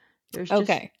 There's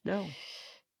okay. No.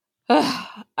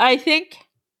 I think,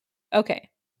 okay.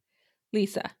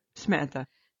 Lisa. Samantha.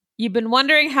 You've been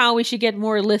wondering how we should get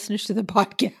more listeners to the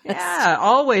podcast. Yeah,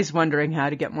 always wondering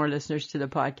how to get more listeners to the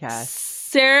podcast.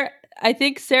 I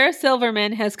think Sarah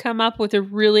Silverman has come up with a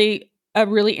really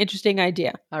interesting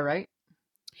idea. All right.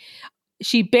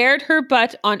 She bared her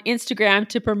butt on Instagram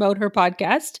to promote her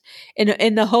podcast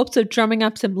in the hopes of drumming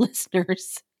up some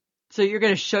listeners. So you're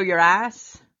going to show your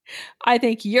ass? I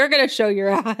think you're going to show your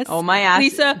ass. Oh, my ass.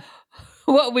 Lisa,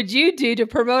 what would you do to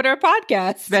promote our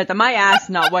podcast? Samantha, my ass,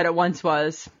 not what it once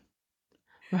was.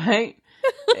 Right?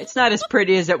 It's not as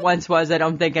pretty as it once was, I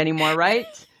don't think, anymore, right?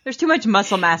 There's too much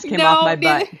muscle mass came off my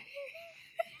butt.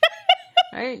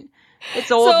 Right?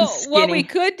 It's old and skinny.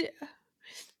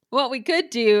 What we could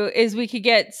do is we could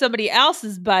get somebody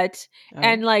else's butt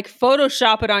and like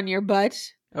Photoshop it on your butt.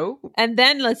 Oh. And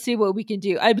then let's see what we can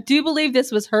do. I do believe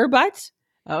this was her butt.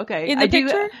 Okay. In the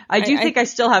picture. I do think I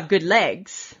still have good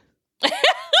legs.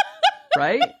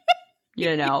 Right?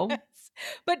 You know. Yes.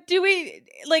 But do we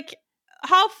like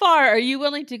how far are you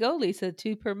willing to go, Lisa,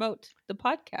 to promote the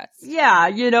podcast? Yeah,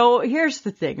 here's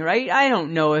the thing, right? I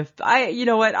don't know if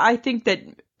I think that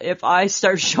if I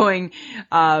start showing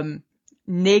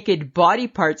naked body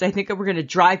parts, I think that we're going to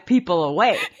drive people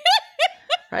away.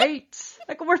 Right?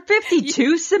 Like, we're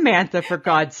 52, Samantha, for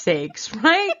God's sakes,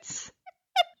 right?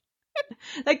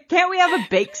 Like, can't we have a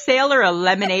bake sale or a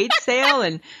lemonade sale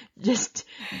and just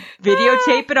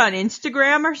videotape it on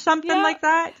Instagram or something like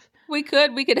that? We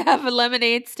could have a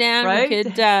lemonade stand. Right? We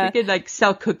could like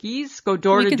sell cookies, go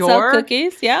door to door. We could sell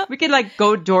cookies, yeah. We could like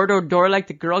go door to door like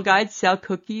the Girl Guides, sell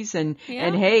cookies and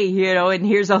hey, and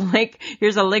here's a link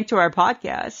to our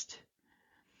podcast.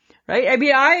 Right? I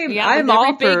mean, I'm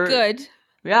all for good.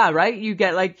 Yeah, right? You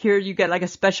get like a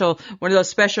special, one of those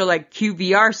special like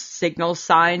QVR signal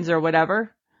signs or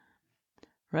whatever.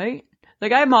 Right?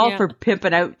 Like, I'm all for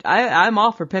pimping out. I'm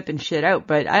all for pimping shit out,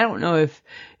 but I don't know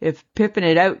if pimping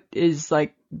it out is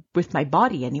like with my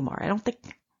body anymore. I don't think.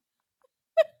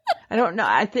 I don't know.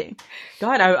 I think,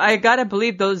 God, I gotta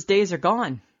believe those days are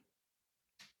gone.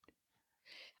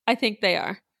 I think they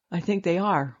are. I think they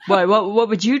are. What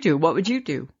would you do? What would you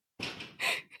do?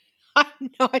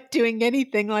 I'm not doing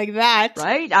anything like that.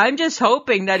 Right? I'm just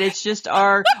hoping that it's just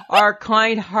our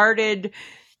kind-hearted,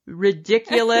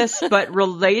 ridiculous but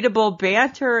relatable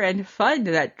banter and fun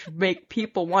that make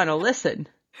people want to listen.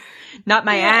 Not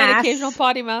my ass. An occasional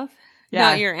potty mouth.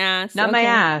 Yeah. Not your ass. Not my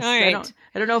ass. All right.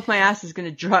 I don't know if my ass is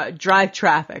going to drive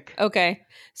traffic. Okay.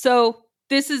 So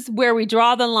this is where we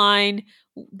draw the line.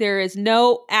 There is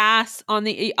no ass on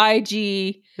the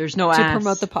IG There's no to ass.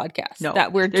 promote the podcast. No.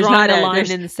 That we're There's drawing not a a- line there's-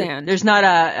 in the sand. There's not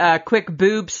a quick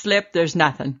boob slip. There's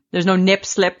nothing. There's no nip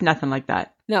slip. Nothing like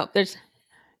that. No, there's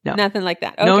No. nothing like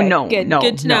that. No, Okay, no, good. no,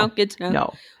 Good to no, know. Good to know.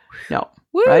 No. No.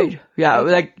 Woo! Right? Yeah.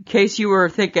 Okay. Like, in case you were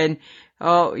thinking,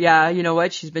 oh, yeah, you know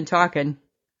what? She's been talking.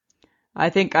 I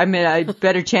think I'm in a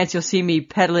better chance you'll see me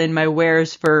peddling my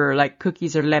wares for like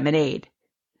cookies or lemonade.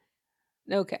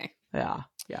 Okay. Yeah.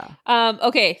 Yeah.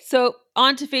 Okay, so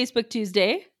on to Facebook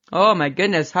Tuesday. Oh my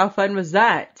goodness. How fun was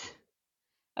that?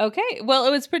 Okay, well,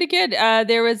 it was pretty good.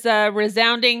 There was a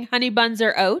resounding honey buns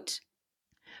are out.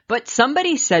 But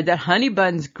somebody said that honey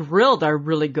buns grilled are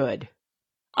really good.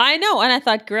 I know, and I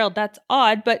thought grilled, that's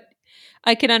odd, but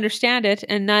I can understand it.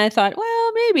 And I thought,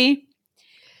 well, maybe.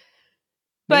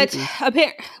 But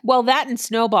well, that and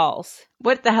snowballs.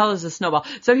 What the hell is a snowball?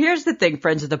 So here's the thing,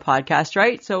 friends of the podcast,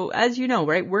 right? So as you know,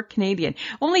 right, we're Canadian.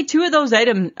 Only 2 of those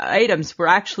items were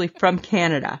actually from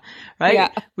Canada, right? Yeah.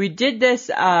 We did this,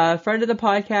 friend of the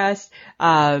podcast,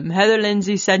 Heather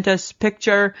Lindsay sent us a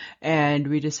picture and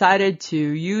we decided to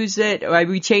use it.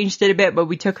 We changed it a bit, but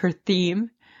we took her theme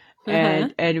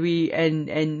and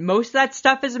most of that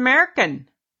stuff is American,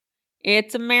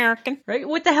 It's American. right?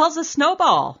 What the hell's a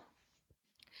snowball?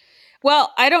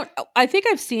 Well, I think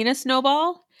I've seen a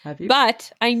snowball, Have you?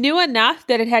 but I knew enough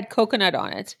that it had coconut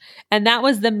on it. And that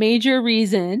was the major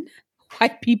reason why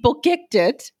people kicked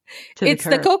it. To the It's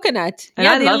the curb. coconut. And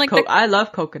yeah, I they love didn't like I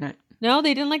love coconut. No,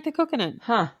 they didn't like the coconut.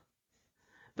 Huh.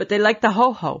 But they like the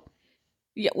ho-ho.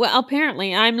 Yeah, well,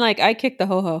 apparently, I'm like, I kick the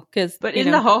ho-ho because. But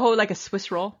isn't the ho-ho like a Swiss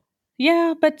roll?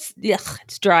 Yeah, but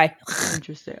it's dry.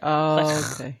 Interesting.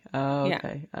 Oh, okay. Oh, Yeah.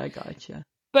 okay. I gotcha.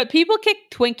 But people kick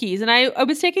Twinkies, and I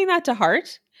was taking that to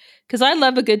heart because I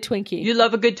love a good Twinkie. You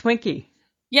love a good Twinkie.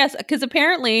 Yes, because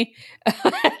apparently,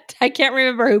 I can't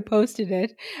remember who posted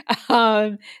it,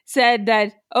 said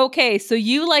that, okay, so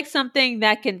you like something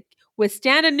that can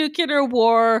withstand a nuclear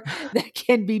war, that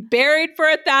can be buried for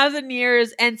 1,000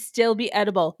 years and still be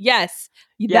edible. Yes,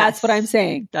 that's what I'm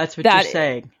saying. That's what That- you're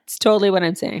saying. It's totally what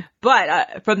I'm saying.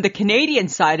 But from the Canadian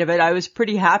side of it, I was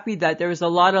pretty happy that there was a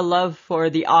lot of love for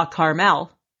the Au Carmel,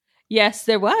 Yes,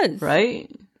 there was. right?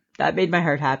 That made my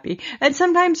heart happy. And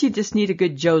sometimes you just need a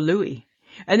good Joe Louis.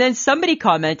 And then somebody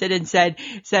commented and said,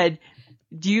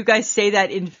 do you guys say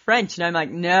that in French? And I'm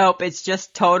like, nope, it's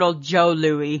just total Joe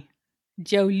Louis.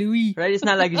 Joe Louis. Right? It's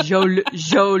not like Joe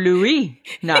Louis.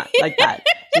 Not like that.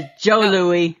 It's Joe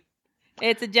Louis.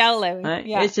 It's a Joe Louis. Right?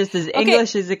 Yeah. It's just as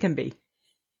English as it can be.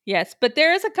 Yes, but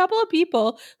there is a couple of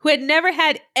people who had never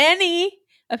had any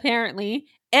of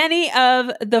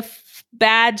the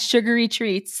bad sugary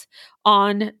treats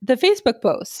on the Facebook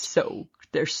post. So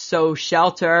they're so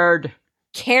sheltered.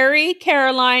 Carrie,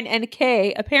 Caroline, and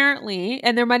Kay, apparently,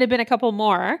 and there might have been a couple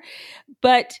more,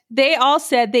 but they all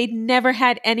said they'd never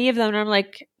had any of them. And I'm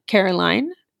like, Caroline,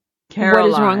 what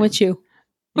is wrong with you?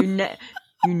 You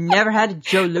never had a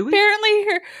Joe Louis?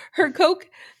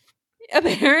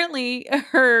 Apparently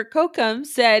her Kokum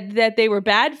said that they were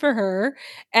bad for her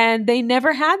and they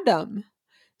never had them.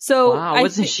 So Wow,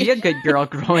 wasn't she a good girl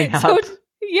growing up?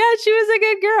 Yeah, she was a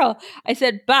good girl. I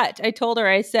said, but I told her,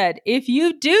 I said, if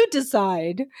you do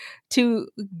decide to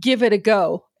give it a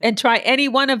go and try any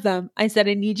one of them, I said,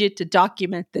 I need you to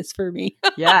document this for me.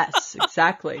 Yes,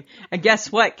 exactly. And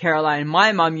guess what, Caroline?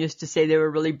 My mom used to say they were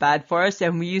really bad for us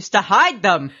and we used to hide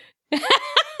them.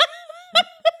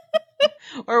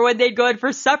 Or when they'd go in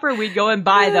for supper, we'd go and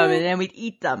buy them and then we'd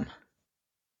eat them.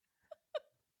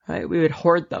 Right? We would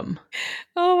hoard them.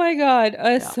 Oh my God.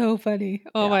 It's Yeah. so funny.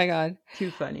 Oh Yeah. my God.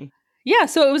 Too funny. Yeah.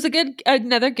 So it was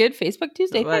another good Facebook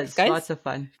Tuesday. It was. Thanks, guys. Lots of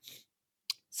fun.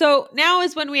 So now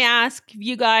is when we ask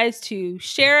you guys to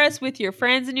share us with your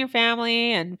friends and your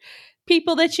family and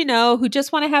people that you know who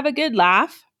just want to have a good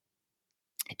laugh.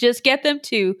 Just get them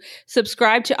to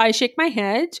subscribe to I Shake My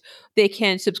Head. They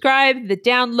can subscribe, the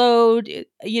download.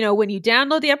 You know, when you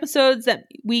download the episodes, that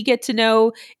we get to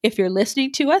know if you're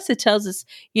listening to us. It tells us,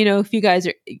 you know, if you guys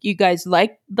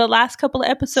like the last couple of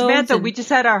episodes. Samantha, and we just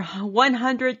had our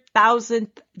 100,000th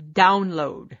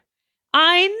download.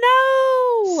 I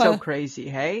know. So crazy,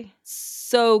 hey?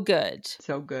 So good.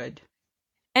 So good.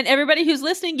 And everybody who's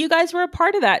listening, you guys were a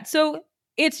part of that. So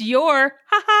it's your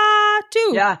ha-ha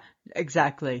too. Yeah,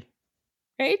 exactly.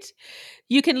 Right?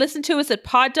 You can listen to us at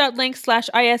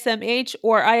pod.link/ISMH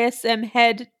or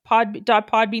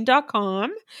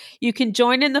ismhead.podbean.com. You can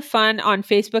join in the fun on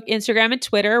Facebook, Instagram, and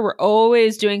Twitter. We're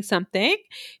always doing something.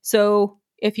 So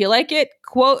if you like it,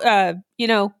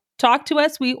 talk to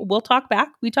us. We'll talk back.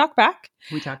 We talk back.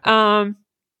 We talked.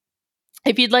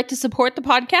 If you'd like to support the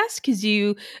podcast, because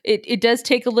it does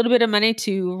take a little bit of money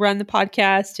to run the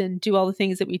podcast and do all the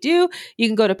things that we do, you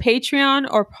can go to Patreon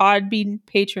or Podbean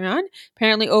Patreon.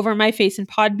 Apparently over my face in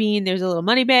Podbean, there's a little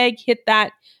money bag. Hit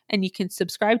that and you can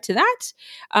subscribe to that.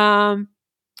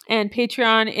 And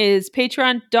Patreon is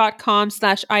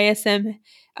patreon.com/ISM.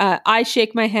 I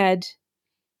shake my head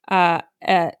at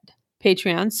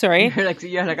Patreon. Sorry.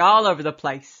 You're like all over the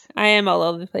place. I am all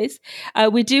over the place.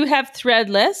 We do have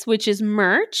Threadless, which is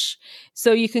merch.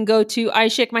 So you can go to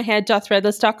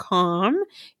ishakemyhead.threadless.com.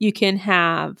 You can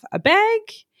have a bag,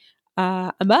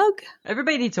 a mug.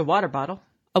 Everybody needs a water bottle.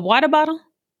 A water bottle,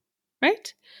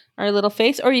 right? Our little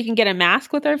face. Or you can get a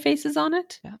mask with our faces on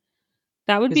it. Yeah.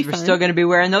 That would be fun. We're still going to be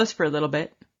wearing those for a little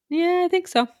bit. Yeah, I think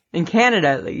so. In Canada,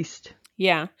 at least.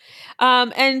 Yeah.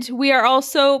 And we are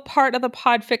also part of the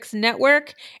Podfix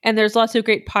network, and there's lots of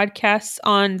great podcasts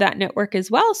on that network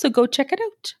as well. So go check it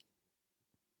out.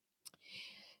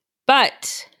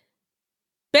 But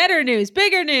better news,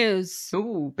 bigger news.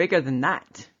 Ooh, bigger than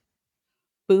that.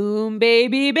 Boom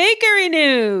Baby Bakery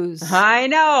news. I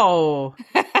know.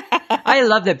 I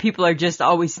love that people are just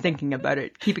always thinking about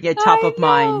it, keeping it top of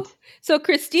mind. So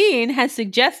Christine has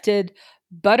suggested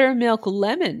buttermilk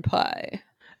lemon pie.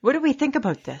 What do we think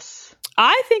about this?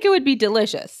 I think it would be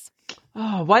delicious.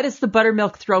 Oh, why does the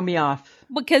buttermilk throw me off?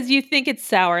 Because you think it's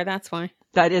sour, that's why.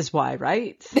 That is why,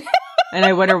 right? And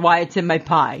I wonder why it's in my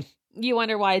pie. You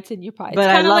wonder why it's in your pie. But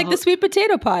it's kind of like the sweet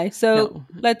potato pie. So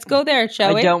let's go there,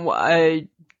 shall we? I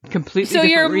completely So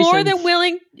different you're more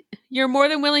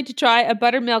than willing to try a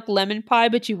buttermilk lemon pie,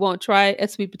 but you won't try a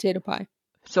sweet potato pie.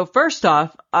 So first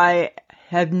off, I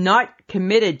have not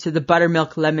committed to the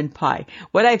buttermilk lemon pie.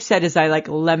 What I've said is I like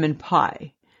lemon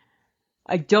pie.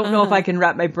 I don't know if I can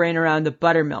wrap my brain around the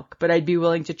buttermilk, but I'd be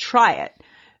willing to try it.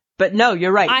 But no,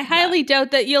 you're right. I highly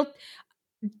doubt that you'll...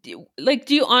 Like,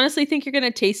 do you honestly think you're going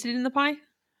to taste it in the pie?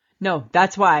 No,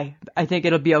 that's why I think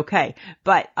it'll be okay.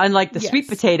 But unlike the sweet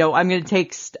potato, I'm going to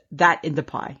taste that in the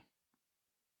pie.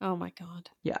 Oh my God.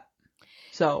 Yeah.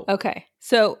 So. Okay.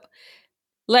 So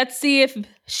let's see if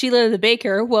Sheila the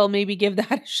baker will maybe give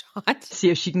that a shot.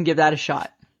 See if she can give that a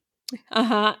shot.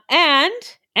 Uh-huh.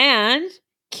 And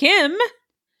Kim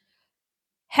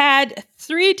had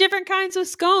 3 different kinds of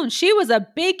scones. She was a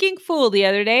baking fool the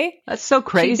other day. That's so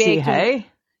crazy, hey?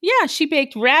 Yeah, she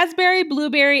baked raspberry,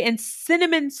 blueberry, and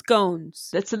cinnamon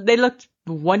scones. They looked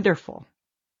wonderful.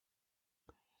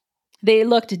 They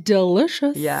looked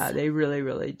delicious. Yeah, they really,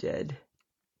 really did.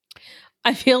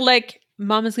 I feel like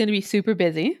Mama's going to be super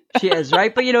busy. She is,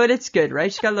 right? But you know what? It's good,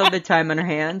 right? She's got a little bit of time on her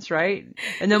hands, right?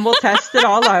 And then we'll test it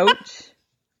all out.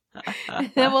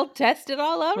 Then we'll test it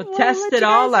all out. We'll test it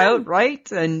all out,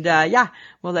 right? And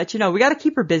we'll let you know. We got to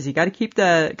keep her busy. Got to keep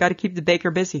the baker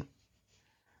busy.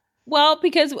 Well,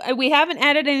 because we haven't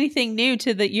added anything new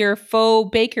to your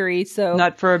faux bakery, so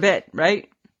not for a bit, right?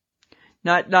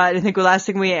 Not. I think the last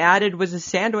thing we added was a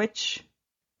sandwich.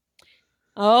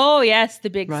 Oh yes,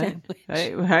 the big sandwich.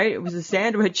 Right. It was a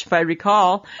sandwich, if I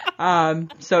recall.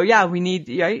 So yeah, we need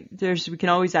right. We can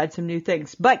always add some new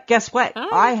things. But guess what?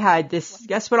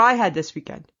 Guess what I had this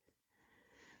weekend?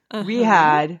 We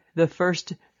had the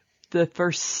first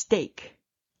steak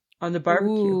on the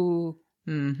barbecue. Ooh.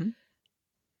 Mm-hmm.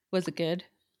 Was it good?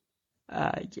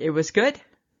 It was good.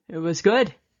 It was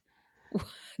good.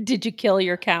 Did you kill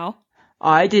your cow?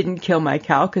 I didn't kill my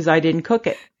cow because I didn't cook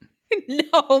it.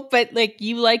 No, but like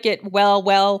you like it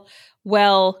well,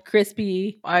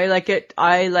 crispy. I like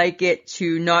it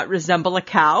to not resemble a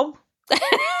cow.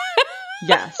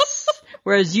 Yes.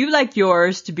 Whereas you like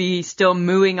yours to be still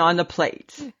mooing on the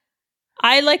plate.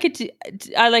 I like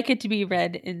it to be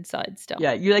red inside still.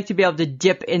 Yeah, you like to be able to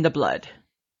dip in the blood.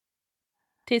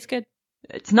 Tastes good.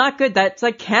 It's not good. That's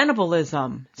like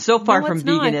cannibalism. So far from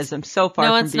veganism. So far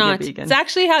from being vegan. It's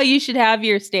actually how you should have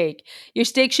your steak. Your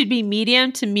steak should be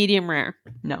medium to medium rare.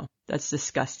 No, that's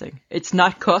disgusting. It's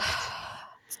not cooked.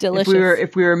 It's delicious.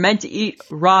 If we were meant to eat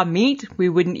raw meat, we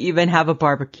wouldn't even have a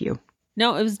barbecue.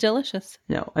 No, it was delicious.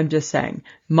 No, I'm just saying.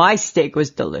 My steak was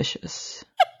delicious.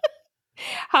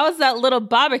 How's that little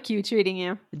barbecue treating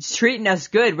you? It's treating us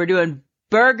good. We're doing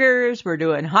burgers. We're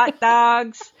doing hot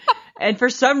dogs. And for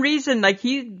some reason, like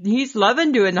he's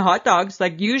loving doing the hot dogs.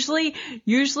 Like usually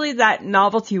that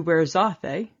novelty wears off,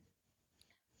 eh?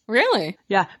 Really?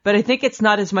 Yeah, but I think it's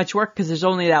not as much work because there's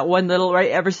only that one little, right?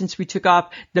 Ever since we took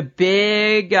off the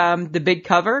big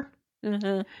cover,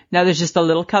 now there's just a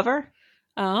little cover.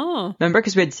 Oh, remember?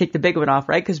 Because we had to take the big one off,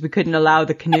 right? Because we couldn't allow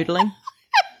the canoodling.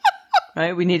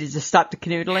 Right? We needed to stop the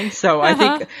canoodling. So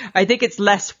I think it's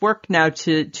less work now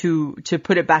to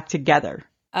put it back together.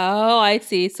 Oh, I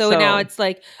see. So now it's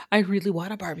like, I really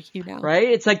want a barbecue now. Right?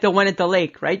 It's like the one at the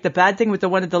lake, right? The bad thing with the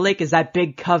one at the lake is that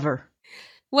big cover.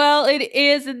 Well, it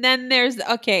is, and then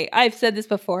okay, I've said this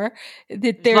before,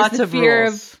 that there's Lots the of fear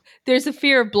rules. there's a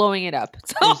fear of blowing it up.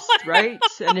 So Right?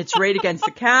 And it's right against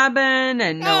the cabin,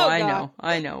 and Oh,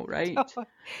 I know, right?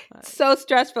 it's so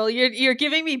stressful. You're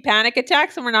giving me panic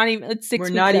attacks, and we're not even it's 6 We're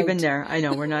weeks not out. even there. I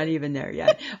know, we're not even there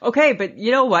yet. Okay, but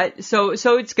you know what? So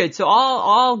it's good. So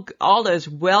all is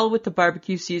well with the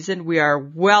barbecue season. We are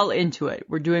well into it.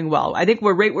 We're doing well. I think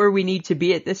we're right where we need to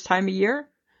be at this time of year.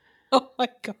 Oh my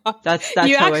god. That's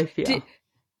You how actually I feel.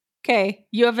 Okay,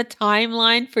 you have a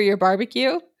timeline for your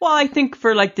barbecue? Well, I think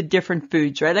for like the different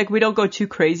foods, right? Like we don't go too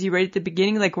crazy right at the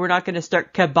beginning. Like we're not going to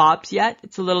start kebabs yet.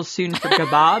 It's a little soon for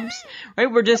kebabs, right?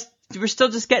 We're still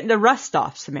just getting the rust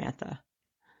off, Samantha.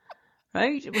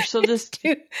 Right? We're still just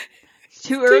Dude,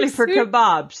 too early for soon.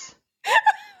 kebabs.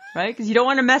 Right? Because you don't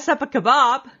want to mess up a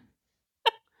kebab. Right?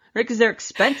 Because they're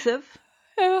expensive.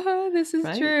 This is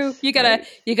Right? true. You Right.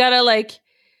 gotta like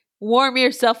warm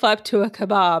yourself up to a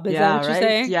kebab. Is that what you're right?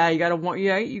 saying? Yeah, you gotta want,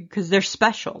 because they're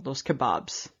special, those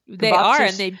kebabs. They Kebabs are,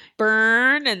 and they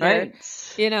burn, and right?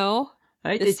 they're,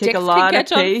 Right? the They take sticks a can lot of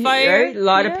catch on fire. right? A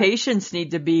lot of Yeah. patience need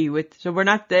to be with. So we're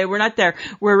not there.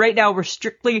 Right now we're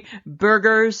strictly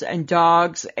burgers and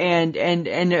dogs and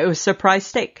it was surprise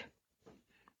steak.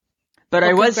 But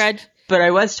I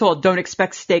was told don't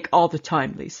expect steak all the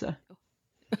time, Lisa.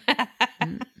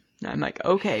 I'm like,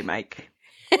 okay, Mike.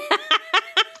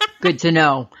 Good to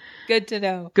know. Good to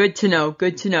know. Good to know.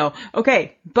 Good to know.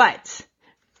 Okay, but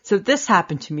so this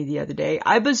happened to me the other day.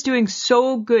 I was doing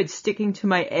so good sticking to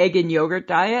my egg and yogurt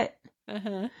diet.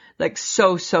 Like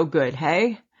so good,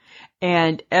 hey?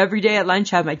 And every day at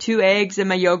lunch I have my 2 eggs and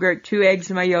my yogurt, 2 eggs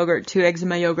and my yogurt, 2 eggs and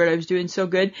my yogurt. I was doing so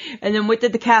good. And then what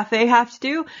did the cafe have to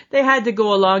do? They had to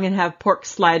go along and have pork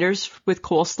sliders with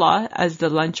coleslaw as the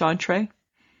lunch entree.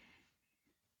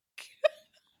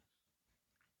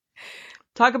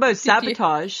 Talk about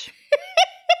sabotage.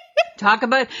 Talk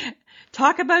about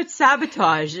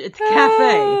sabotage at the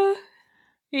cafe.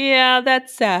 Yeah,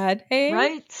 that's sad. Hey?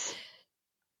 Right?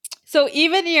 So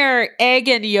even your egg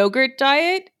and yogurt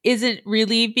diet isn't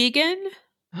really vegan?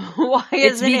 Why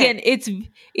It's isn't vegan. it?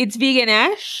 It's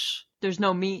vegan-ish. There's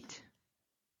no meat.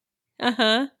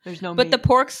 Uh-huh. There's no But meat. the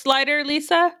pork slider,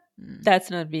 Lisa, that's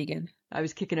not vegan. I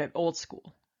was kicking it old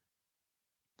school.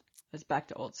 Let's back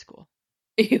to old school.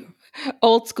 Ew.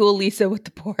 Old school Lisa with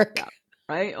the pork. Yeah.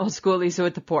 Right? Old school Lisa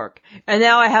with the pork. And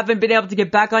now I haven't been able to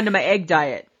get back onto my egg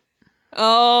diet.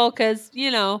 Oh, because,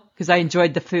 Because I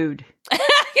enjoyed the food.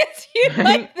 Yes, you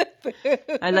like the food.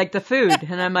 I like the food.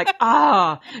 And I'm like,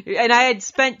 And I had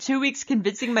spent 2 weeks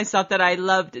convincing myself that I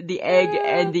loved the egg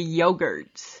and the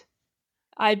yogurt.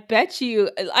 I bet you,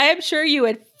 I am sure you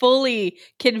had fully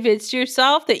convinced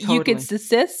yourself that you could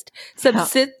subsist,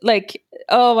 like,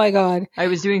 oh my God. I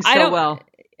was doing so well.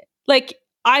 Like,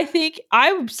 I think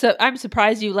I'm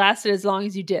surprised you lasted as long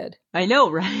as you did. I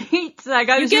know, right? Like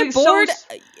I You was get doing bored.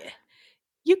 so.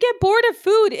 You get bored of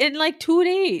food in like 2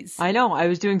 days. I know. I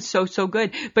was doing so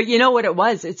good. But you know what it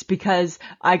was? It's because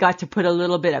I got to put a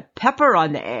little bit of pepper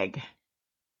on the egg.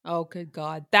 Oh, good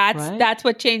God. That's Right? that's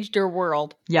what changed your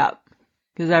world. Yeah.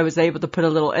 Because I was able to put a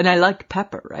little, and I like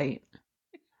pepper, right?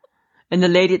 And the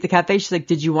lady at the cafe, she's like,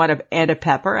 did you want a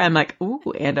pepper? I'm like,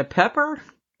 ooh, and a pepper?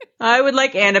 I would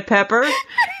like and a pepper.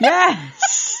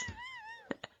 Yes.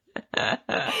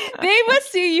 They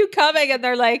must see you coming and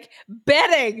they're like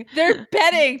betting. They're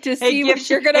betting to see what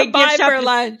you're going to buy for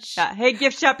lunch. Yeah. Hey,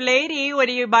 gift shop lady, what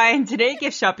are you buying today,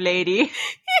 gift shop lady?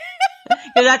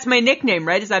 Yeah, that's my nickname,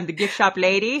 right? Is I'm the gift shop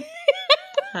lady.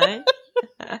 Right?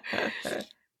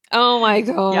 Oh my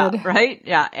God. Yeah, right?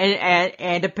 Yeah.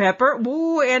 And a pepper.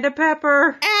 Ooh, and a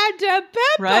pepper. And a pepper.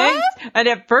 Right? And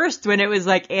at first when it was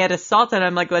like and a salt, and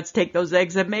I'm like, let's take those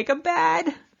eggs and make them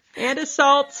bad. And a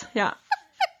salt. Yeah.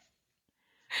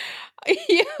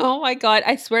 Yeah, oh my God.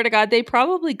 I swear to God, they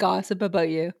probably gossip about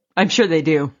you. I'm sure they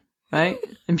do. Right?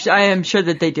 I am sure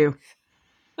that they do.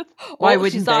 Why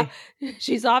wouldn't they?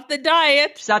 She's off the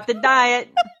diet. She's off the diet.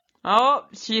 Oh,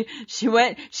 she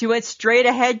went straight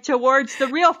ahead towards the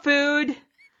real food.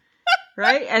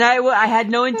 Right? And I had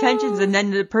no intentions. And then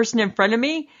the person in front of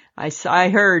me, I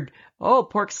heard, oh,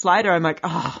 pork slider. I'm like,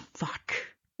 oh, fuck.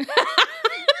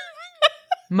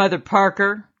 Mother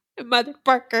Parker. Mother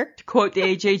Parker. To quote the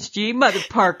HHG, Mother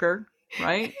Parker.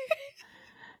 Right?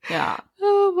 Yeah.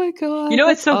 Oh my God. You know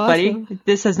what's so awesome. funny?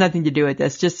 This has nothing to do with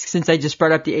this, just since I just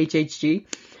brought up the HHG.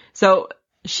 So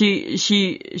she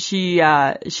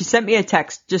sent me a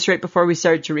text just right before we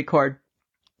started to record.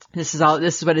 This is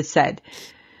what it said.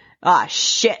 Ah,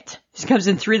 shit. This comes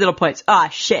in 3 little points. Ah,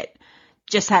 shit.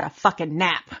 just had a fucking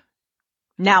nap.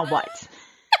 Now what?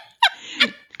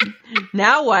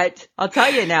 Now what? I'll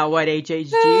tell you now what,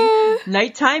 HHG.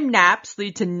 Nighttime naps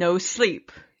lead to no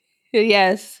sleep.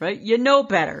 Yes. Right? You know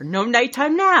better. No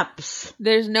nighttime naps.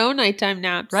 There's no nighttime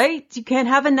naps. Right? You can't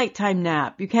have a nighttime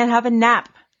nap. You can't have a nap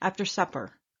after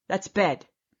supper. That's bed.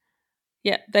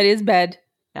 Yeah, that is bed.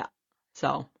 Yeah.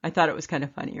 So I thought it was kind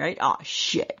of funny, right? Oh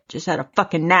shit. Just had a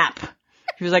fucking nap.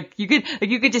 She was like, you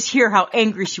could just hear how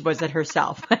angry she was at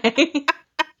herself.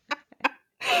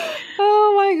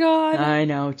 Oh my God. I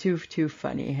know. Too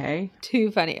funny, hey?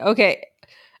 Too funny. Okay.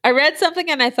 I read something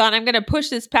and I thought I'm going to push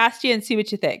this past you and see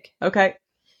what you think. Okay.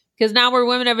 Because now we're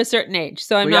women of a certain age,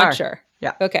 so I'm We not are. sure.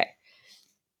 Yeah. Okay.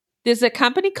 There's a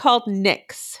company called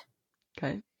NYX,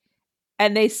 Okay.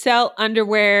 and they sell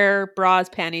underwear, bras,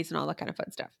 panties, and all that kind of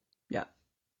fun stuff. Yeah.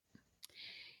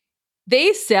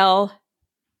 They sell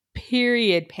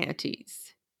period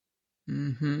panties.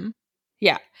 Mm-hmm.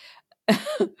 Yeah.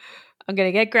 I'm going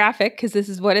to get graphic because this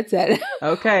is what it said.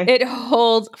 Okay. It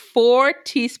holds 4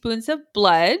 teaspoons of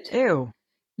blood. Ew.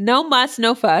 No muss,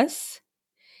 no fuss.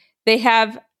 They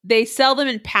sell them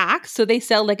in packs. So they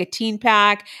sell like a teen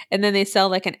pack, and then they sell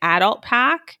like an adult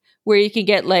pack where you can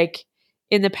get like,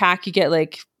 in the pack, you get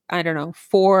like, I don't know,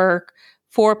 four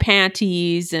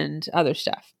panties and other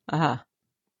stuff. Uh-huh.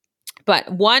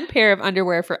 But one pair of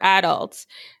underwear for adults,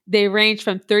 they range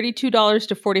from $32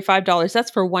 to $45.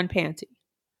 That's for one panty.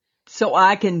 So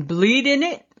I can bleed in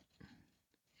it?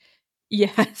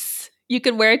 Yes. You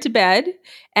can wear it to bed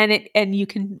and you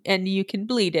can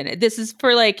bleed in it. This is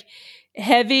for like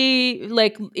heavy,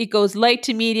 like it goes light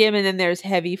to medium and then there's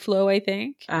heavy flow, I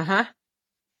think. Uh-huh.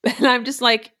 And I'm just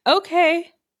like, okay.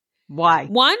 Why?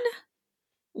 One,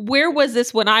 where was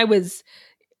this when I was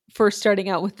first starting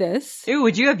out with this? Ew,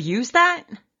 would you have used that?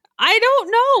 I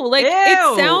don't know. Like it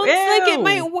sounds like it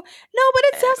might. No, but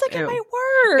it sounds like it might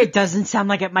work. It doesn't sound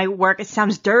like it might work. It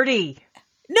sounds dirty.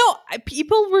 No,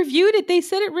 people reviewed it. They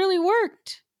said it really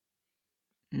worked.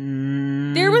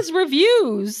 There was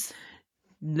reviews.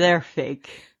 They're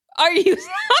fake. Are you?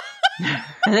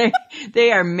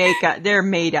 They are makeup. They're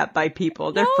made up by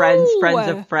people. They're No. friends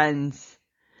of friends.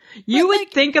 You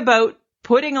would think about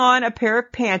putting on a pair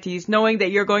of panties knowing that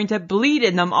you're going to bleed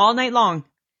in them all night long.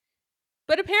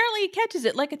 But apparently it catches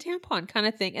it like a tampon kind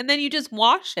of thing. And then you just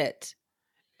wash it.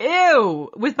 Ew,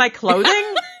 with my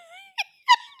clothing?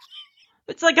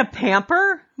 It's like a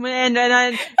pamper. And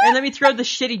let me throw the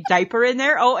shitty diaper in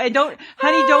there. Oh, and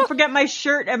don't forget my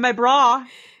shirt and my bra.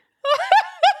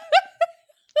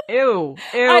 Ew.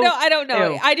 I don't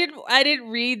know. Ew. I didn't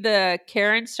read the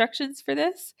care instructions for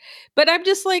this. But I'm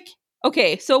just like,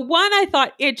 okay, so 1, I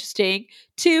thought interesting.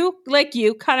 2, like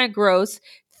you, kind of gross.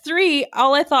 3,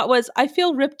 all I thought was, I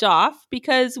feel ripped off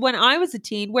because when I was a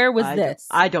teen, where was this?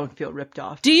 I don't feel ripped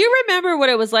off. Do you remember what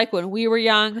it was like when we were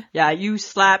young? Yeah, you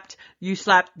slapped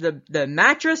the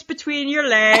mattress between your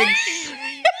legs.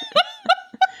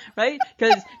 Right?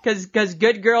 Because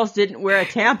good girls didn't wear a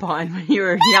tampon when you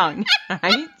were young,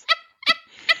 right?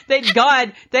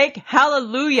 Thank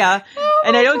hallelujah.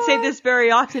 And I don't say this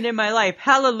very often in my life.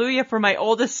 Hallelujah for my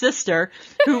oldest sister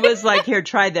who was like, here,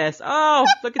 try this. Oh,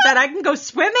 look at that. I can go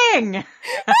swimming.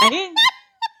 Right?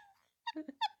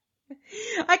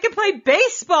 I can play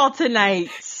baseball tonight.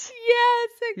 Yes,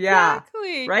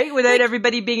 exactly. Yeah, right? Without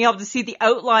everybody being able to see the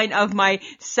outline of my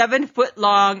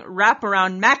 7-foot-long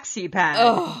wraparound maxi pad.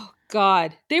 Oh,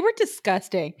 God. They were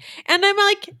disgusting. And I'm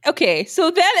like, okay,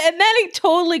 so then it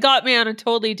totally got me on a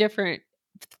totally different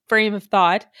frame of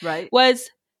thought. Right. Was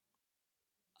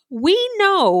we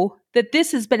know that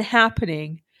this has been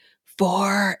happening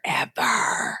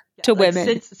forever to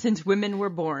women. Since women were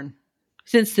born.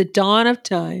 Since the dawn of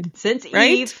time. Since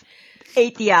right? Eve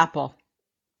ate the apple.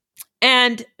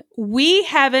 And we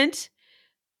haven't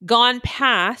gone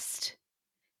past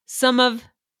some of,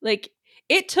 like,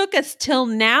 it took us till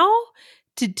now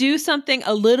to do something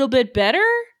a little bit better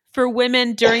for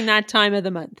women during that time of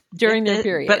the month, during their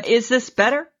period. But is this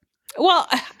better? Well,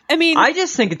 I mean, I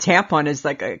just think a tampon is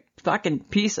like a fucking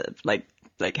piece of like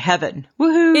heaven.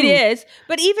 Woohoo! it is.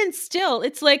 But even still,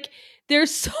 it's like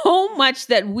there's so much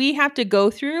that we have to go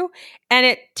through, and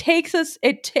it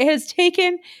has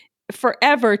taken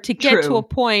forever to get to a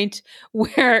point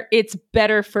where it's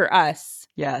better for us.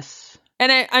 Yes.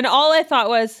 And all I thought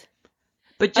was,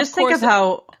 but just think of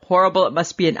how horrible it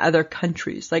must be in other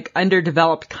countries, like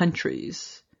underdeveloped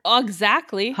countries.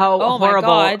 Exactly. How horrible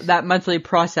my God. that monthly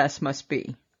process must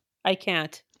be. I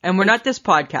can't. And we're not this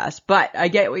podcast, but I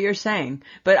get what you're saying.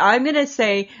 But I'm going to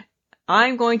say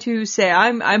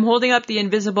I'm holding up the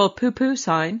invisible poo-poo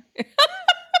sign.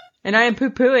 And I am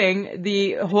poo-pooing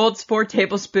the holds 4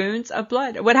 tablespoons of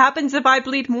blood. What happens if I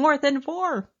bleed more than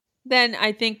 4? Then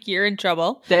I think you're in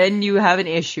trouble. Then you have an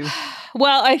issue.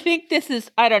 Well, I think this is,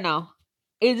 I don't know.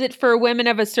 Is it for women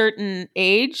of a certain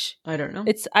age? I don't know.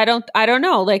 I don't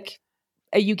know. Like,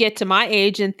 you get to my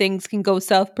age and things can go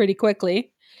south pretty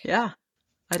quickly. Yeah.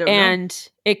 I don't know. And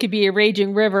it could be a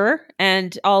raging river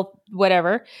and all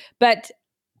whatever. But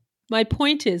my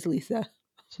point is, Lisa.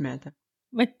 Samantha.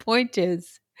 My point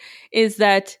is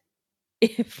that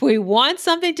if we want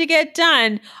something to get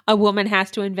done, a woman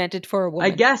has to invent it for a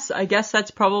woman. I guess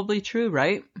that's probably true,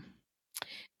 right?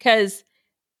 Because,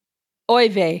 oy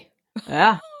vey.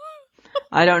 Yeah.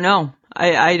 I don't know.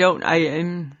 I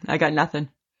got nothing.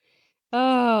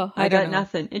 Oh, I don't got know.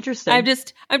 nothing. Interesting. I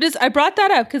brought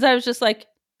that up because I was just like,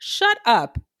 shut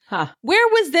up. Huh. Where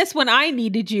was this when I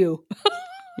needed you?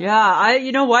 Yeah,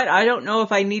 you know what? I don't know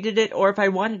if I needed it or if I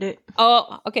wanted it.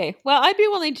 Oh, okay. Well, I'd be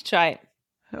willing to try it.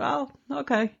 Well,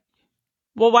 okay.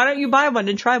 Well, why don't you buy one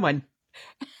and try one?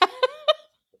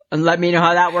 And let me know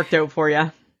how that worked out for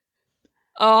you.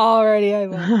 Alrighty, I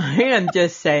will. I'm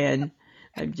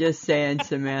just saying,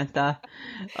 Samantha.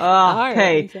 All Okay.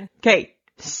 right, Lisa. Okay.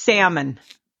 Salmon.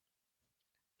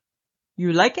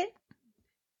 You like it?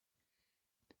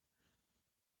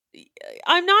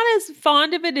 I'm not as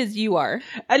fond of it as you are.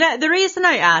 And the reason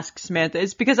I ask, Samantha,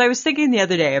 is because I was thinking the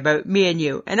other day about me and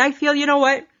you. And I feel, you know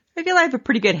what? I feel I have a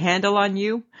pretty good handle on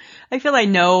you. I feel I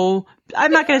know,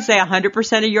 I'm not going to say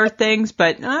 100% of your things,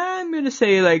 but I'm going to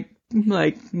say like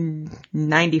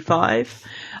 95.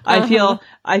 I feel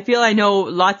I know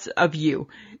lots of you.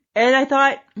 And I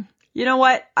thought, you know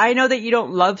what? I know that you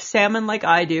don't love salmon like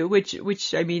I do,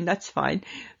 which I mean, that's fine.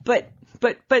 But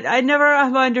I never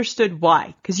have understood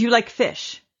why. 'Cause you like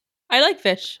fish. I like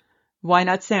fish. Why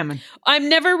not salmon? I'm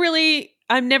never really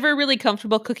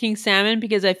comfortable cooking salmon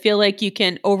because I feel like you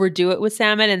can overdo it with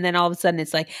salmon and then all of a sudden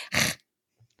it's like,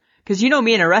 'Cause you know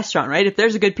me in a restaurant, right? If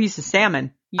there's a good piece of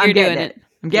salmon, I'm getting it.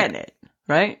 I'm getting it,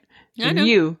 right? I And know.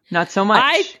 you, not so much.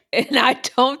 I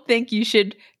don't think you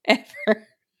should ever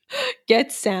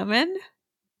get salmon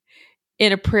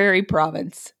in a prairie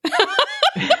province.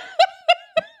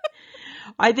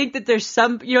 I think that there's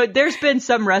there's been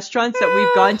some restaurants that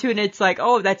we've gone to and it's like,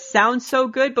 oh, that sounds so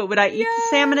good, but would I eat the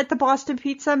salmon at the Boston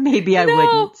Pizza? Maybe I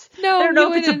wouldn't. No, I don't know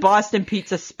you if it's a wouldn't. Boston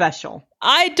Pizza special.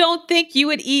 I don't think you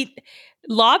would eat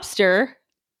lobster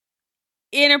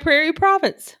in a prairie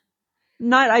province.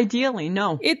 Not ideally,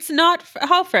 no. It's not,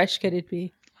 how fresh could it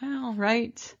be? Well,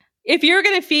 right. If you're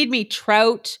going to feed me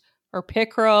trout or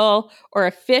pickerel or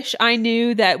a fish I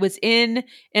knew that was in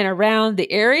and around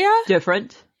the area,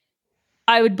 Different.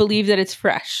 I would believe that it's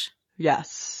fresh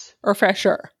Yes. or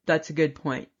fresher. That's a good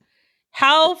point.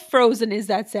 How frozen is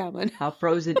that salmon? How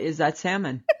frozen is that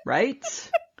salmon, right?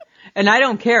 And I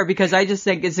don't care because I just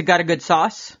think, has it got a good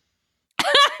sauce?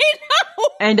 I know.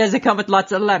 And does it come with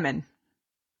lots of lemon?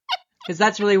 Because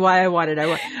that's really why I want it.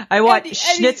 I want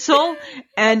schnitzel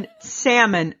and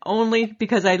salmon only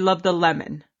because I love the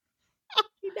lemon. I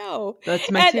know. That's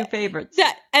my two favorites.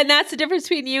 That's the difference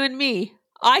between you and me.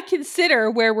 I consider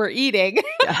where we're eating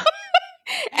Yeah.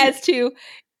 as to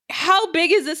how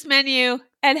big is this menu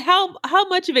and how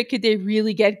much of it could they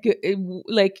really get good,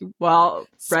 like Well,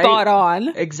 right? spot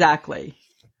on. Exactly.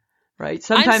 Right. I'm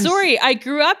Sometimes. sorry. I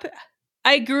grew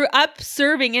up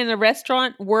serving in the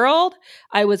restaurant world.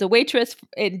 I was a waitress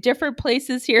in different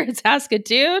places here in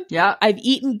Saskatoon. Yeah, I've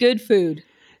eaten good food.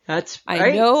 that's I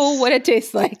right. know what it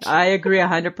tastes like. I agree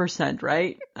 100%,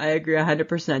 right? I agree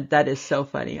 100%. That is so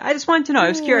funny. I just wanted to know. I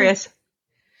was curious.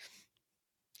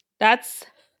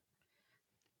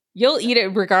 You'll eat it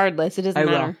regardless. It doesn't I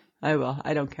matter. will. I will.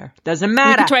 I don't care. Doesn't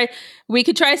matter. We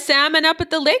could try salmon up at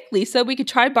the lake, Lisa. We could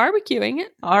try barbecuing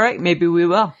it. All right. Maybe we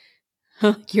will.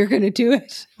 You're going to do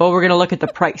it. Well, we're going to look at the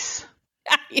price,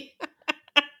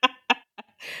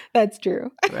 That's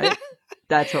true. right?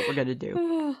 That's what we're going to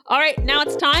do. All right, now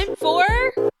it's time for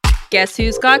Guess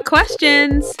Who's Got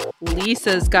Questions?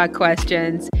 Lisa's got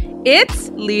questions. It's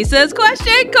Lisa's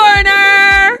Question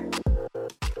Corner.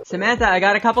 Samantha, I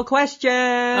got a couple questions.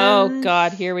 Oh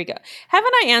God, here we go.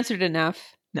 Haven't I answered enough?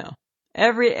 No.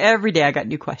 Every day I got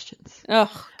new questions. Oh,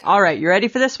 All right. You ready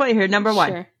for this one? Here, number one.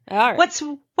 sure. All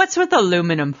right. What's with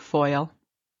aluminum foil?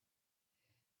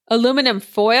 Aluminum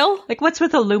foil? Like, what's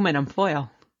with aluminum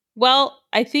foil? Well,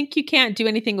 I think you can't do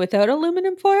anything without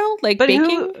aluminum foil, like But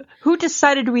baking. who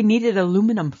decided we needed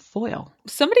aluminum foil?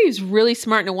 Somebody who's really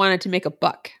smart and wanted to make a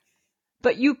buck.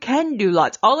 But you can do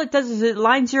lots. All it does is it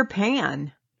lines your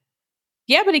pan.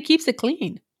 Yeah, but it keeps it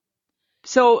clean.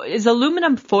 So is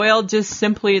aluminum foil just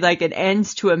simply like an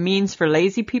ends to a means for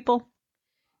lazy people?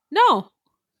 No.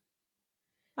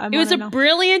 It was a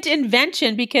brilliant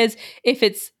invention because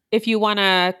if you want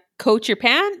to coat your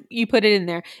pan, you put it in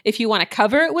there. If you want to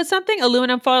cover it with something,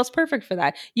 aluminum foil is perfect for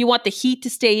that. You want the heat to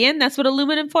stay in. That's what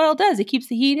aluminum foil does. It keeps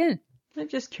the heat in. I'm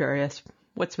just curious.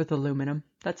 What's with aluminum?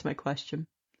 That's my question.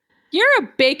 You're a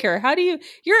baker.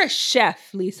 You're a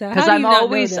chef, Lisa. Because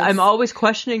I'm always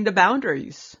questioning the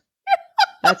boundaries.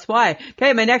 That's why.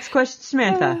 Okay, my next question,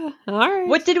 Samantha. All right.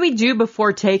 What did we do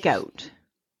before takeout?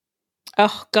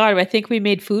 Oh, God, I think we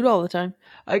made food all the time.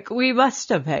 Like, we must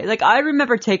have, hey? Like, I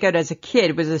remember takeout as a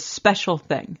kid was a special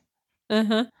thing.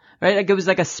 Uh-huh. Right? Like, it was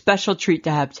like a special treat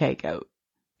to have takeout.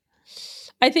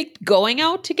 I think going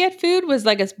out to get food was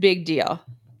like a big deal.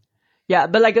 Yeah,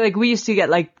 but like we used to get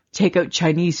like takeout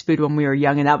Chinese food when we were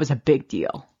young, and that was a big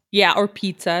deal. Yeah, or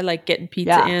pizza, like getting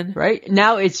pizza in. Right?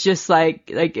 Now it's just like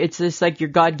it's just like your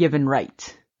God-given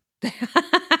right.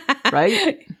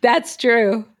 Right? That's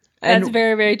true. That's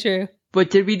very, very true. What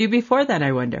did we do before then,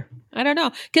 I wonder? I don't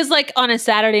know. Because like on a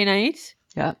Saturday night,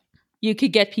 you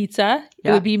could get pizza.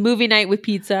 Yeah. It would be movie night with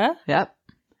pizza. Yep.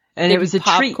 And it was a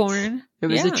popcorn. Treat. It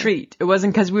was a treat. It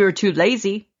wasn't because we were too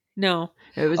lazy. No.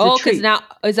 It was a treat. Because now,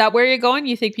 is that where you're going?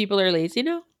 You think people are lazy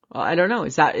now? Well, I don't know.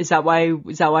 Is that why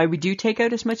we do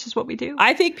takeout as much as what we do?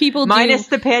 I think people Minus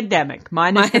the pandemic,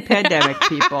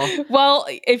 people. Well,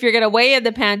 if you're going to weigh in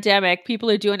the pandemic, people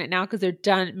are doing it now because they're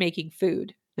done making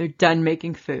food. They're done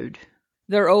making food.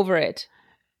 They're over it.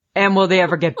 And will they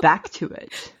ever get back to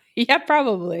it? Yeah,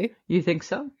 probably. You think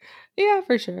so? Yeah,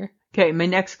 for sure. Okay,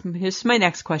 here's my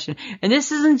next question. And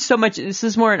this isn't so much, this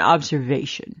is more an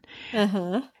observation.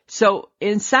 Uh-huh. So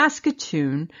in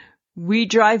Saskatoon, we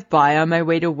drive by on my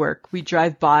way to work. We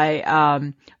drive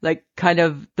by, like kind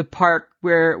of the park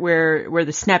where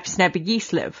the snappy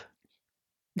geese live.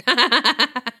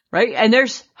 Right? And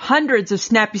there's hundreds of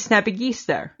snappy geese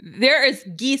there. There is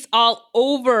geese all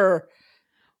over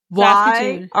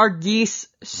Saskatoon. Why are geese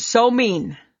so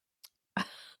mean?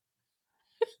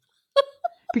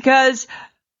 Because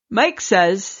Mike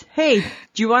says, hey,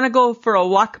 do you want to go for a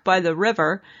walk by the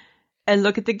river and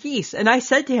look at the geese? And I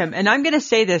said to him, and I'm going to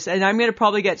say this, and I'm going to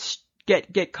probably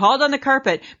get called on the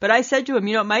carpet, but I said to him,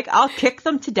 you know, Mike, I'll kick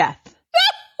them to death.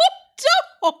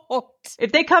 No, don't.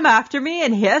 If they come after me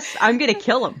and hiss, I'm going to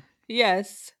kill them.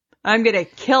 Yes. I'm going to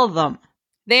kill them.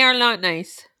 They are not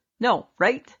nice. No,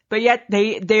 right? But yet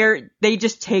they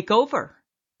just take over.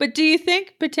 But do you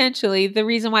think potentially the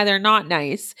reason why they're not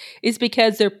nice is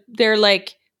because they're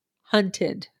like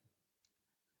hunted?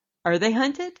 Are they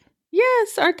hunted?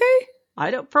 Yes, aren't they?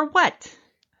 For what?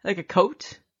 Like a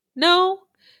coat? No.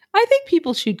 I think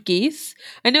people shoot geese.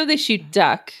 I know they shoot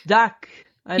duck. Duck.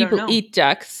 I don't know. People eat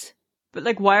ducks. But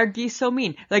like, why are geese so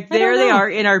mean? Like, there they are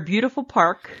in our beautiful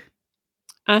park.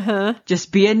 Uh-huh.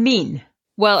 Just being mean.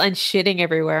 Well, and shitting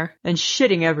everywhere.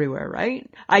 Right?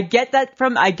 I get that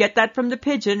from the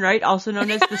pigeon, right? Also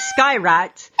known as the sky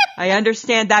rat. I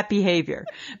understand that behavior.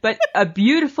 But a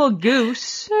beautiful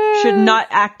goose should not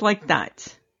act like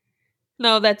that.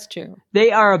 No, that's true.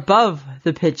 They are above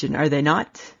the pigeon, are they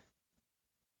not?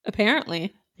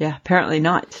 Apparently. Yeah, apparently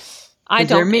not. I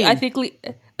don't. They're mean. I think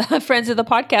friends of the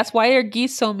podcast, why are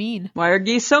geese so mean? Why are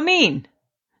geese so mean?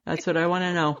 That's what I want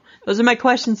to know. Those are my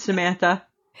questions, Samantha.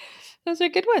 Those are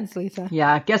good ones, Lisa.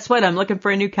 Yeah, guess what? I'm looking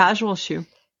for a new casual shoe.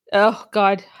 Oh,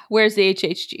 God. Where's the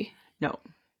HHG? No.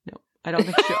 I don't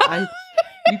think so.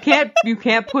 You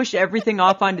can't push everything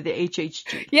off onto the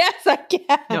HHG. Yes, I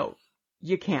can. No,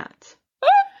 you can't.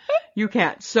 You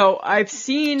can't. So I've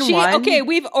seen one. Okay,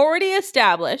 we've already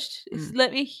established.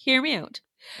 Hear me out.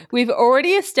 We've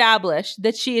already established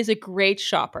that she is a great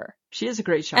shopper. She is a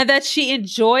great shopper. And that she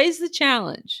enjoys the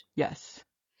challenge. Yes.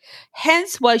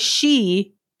 Hence why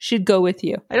she should go with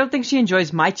you. I don't think she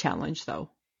enjoys my challenge, though.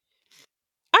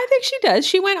 I think she does.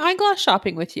 She went eyeglass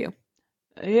shopping with you.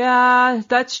 Yeah,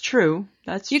 that's true.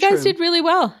 You guys did really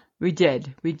well. We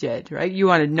did, right? You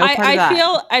wanted no part of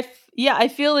that. I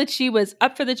feel that she was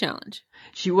up for the challenge.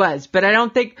 She was, but I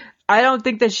don't think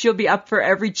that she'll be up for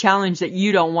every challenge that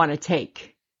you don't want to take.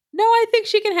 No, I think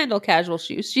she can handle casual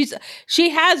shoes. She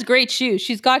has great shoes.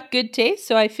 She's got good taste,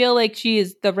 so I feel like she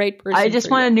is the right person. I just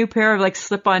want a new pair of like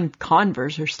slip-on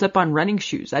Converse or slip-on running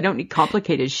shoes. I don't need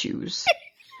complicated shoes.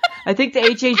 I think the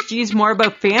HHG is more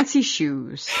about fancy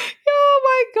shoes.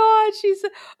 Oh my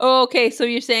God, okay. So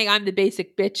you're saying I'm the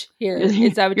basic bitch here?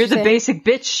 Is that what you're saying? You're the basic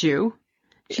bitch shoe.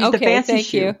 She's the fancy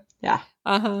shoe. You. Yeah.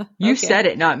 Uh-huh. You said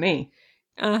it, not me.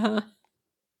 Uh-huh.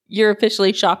 You're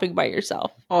officially shopping by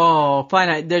yourself. Oh,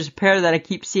 fine. There's a pair that I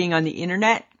keep seeing on the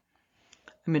internet.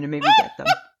 I'm going to maybe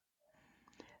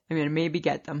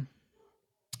get them.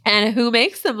 And who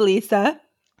makes them, Lisa?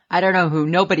 I don't know who.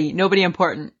 Nobody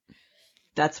important.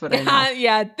 That's what I know.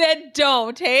 Yeah, then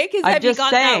don't, hey? Because I'm have you just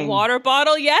gotten saying. that water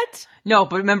bottle yet? No,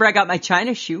 but remember I got my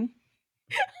China shoe.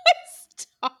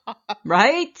 Stop.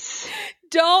 Right?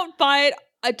 Don't buy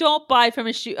it. Don't buy from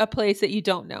a place that you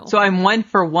don't know. So I'm 1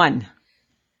 for 1.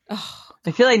 Oh,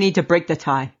 I feel I need to break the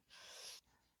tie.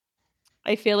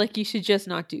 I feel like you should just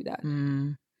not do that.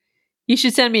 You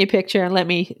should send me a picture and let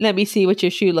me see what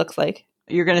your shoe looks like.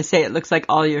 You're going to say it looks like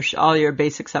all your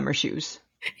basic summer shoes.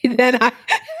 Then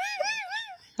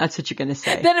That's what you're going to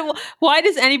say. Then why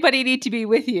does anybody need to be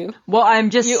with you? Well, I'm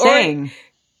just saying.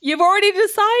 You've already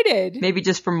decided. Maybe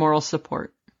just for moral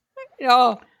support.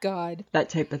 Oh, God. That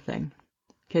type of thing.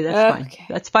 Okay, that's fine.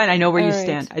 That's fine. I know where you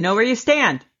stand. I know where you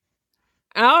stand.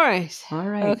 All right. All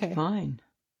right. Okay. Fine.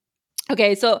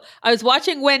 Okay, so I was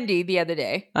watching Wendy the other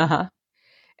day. Uh-huh.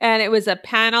 And it was a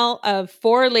panel of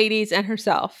 4 ladies and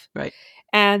herself. Right.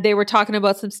 And they were talking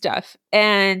about some stuff.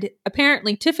 And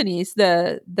apparently Tiffany's,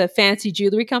 the fancy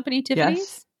jewelry company,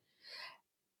 Tiffany's,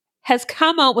 has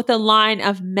come out with a line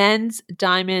of men's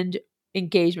diamond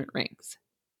engagement rings.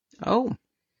 Oh.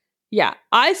 Yeah.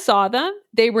 I saw them.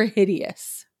 They were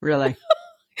hideous. Really?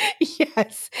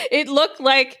 Yes. It looked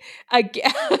like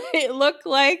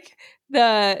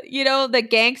the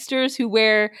gangsters who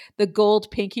wear the gold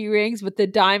pinky rings with the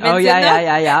diamonds. Oh,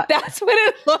 yeah. That's what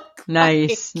it looked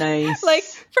nice, like. Nice. Like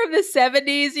from the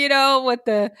 70s, with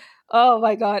the, oh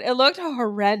my God, it looked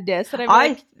horrendous.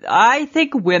 And I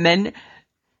think women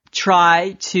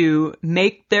try to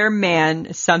make their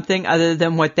man something other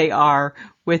than what they are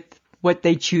with what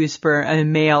they choose for a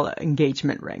male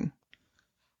engagement ring.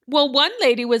 Well, one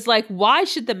lady was like, why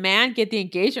should the man get the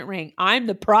engagement ring? I'm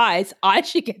the prize. I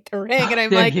should get the ring. And I'm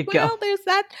like, well,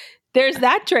 there's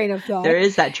that train of thought. There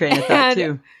is that train of thought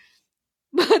too.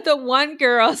 But the one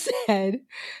girl said,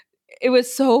 it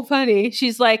was so funny.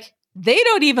 She's like, they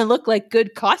don't even look like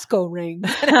good Costco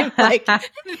rings. And I'm like, that's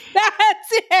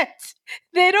it.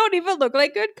 They don't even look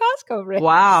like good Costco rings.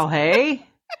 Wow, hey?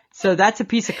 So that's a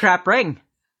piece of crap ring.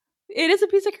 It is a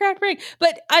piece of crap ring.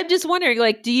 But I'm just wondering,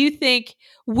 do you think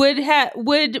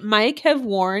would Mike have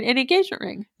worn an engagement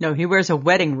ring? No, he wears a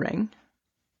wedding ring.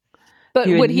 But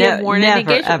would he have worn an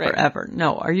engagement ring? Ever.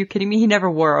 No, are you kidding me? He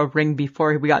never wore a ring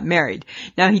before we got married.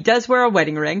 Now, he does wear a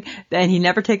wedding ring, and he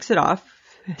never takes it off.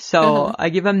 So I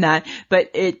give him that.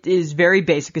 But it is very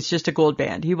basic. It's just a gold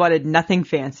band. He wanted nothing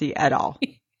fancy at all.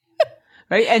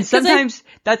 Right? And sometimes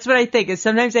that's what I think is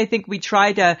sometimes I think we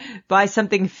try to buy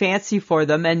something fancy for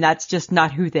them and that's just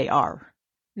not who they are.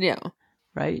 No.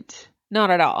 Right? Not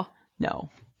at all. No.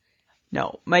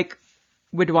 Mike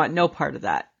would want no part of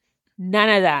that. None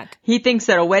of that. He thinks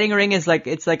that a wedding ring is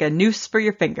it's like a noose for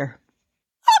your finger.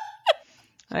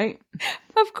 Right?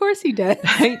 Of course he does.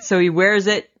 Right? So he wears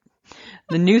it,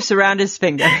 the noose around his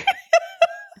finger.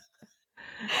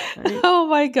 Right? Oh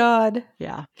my God.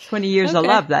 Yeah. 20 years of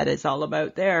love that is all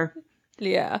about there.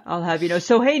 Yeah. I'll have you know.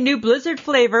 So, hey, new Blizzard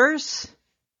flavors.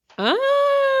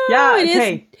 Oh. Yeah.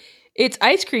 Okay. It's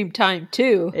ice cream time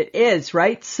too. It is,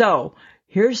 right? So,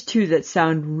 here's 2 that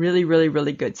sound really, really,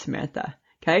 really good, Samantha.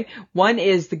 Okay. One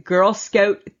is the Girl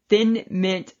Scout Thin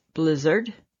Mint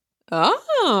Blizzard.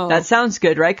 Oh. That sounds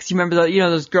good, right? Because you remember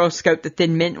those Girl Scout, the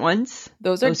Thin Mint ones?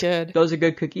 Those are good. Those are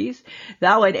good cookies.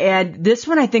 That one. And this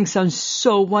one I think sounds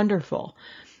so wonderful.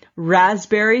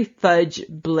 Raspberry Fudge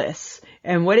Bliss.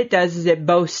 And what it does is it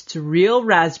boasts real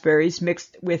raspberries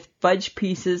mixed with fudge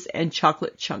pieces and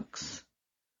chocolate chunks.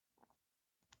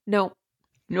 No.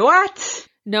 What?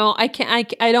 No, I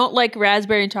can't. I don't like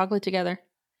raspberry and chocolate together.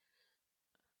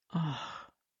 Oh.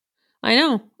 I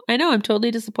know. I'm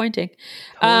totally disappointing.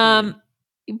 Totally.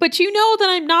 But you know that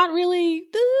I'm not really.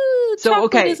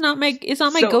 Chocolate is not my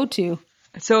go-to.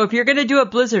 So if you're gonna do a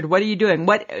blizzard, what are you doing?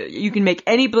 You can make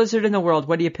any blizzard in the world.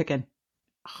 What are you picking?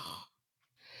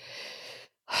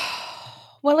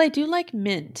 Well, I do like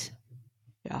mint.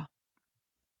 Yeah.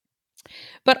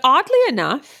 But oddly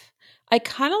enough, I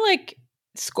kind of like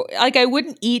I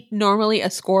wouldn't eat normally a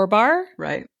Skor bar.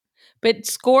 Right. But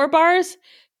Skor bars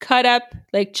cut up,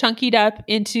 chunkied up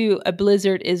into a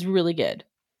blizzard is really good.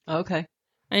 Okay.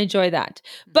 I enjoy that.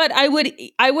 But I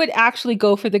would actually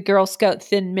go for the Girl Scout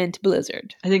Thin Mint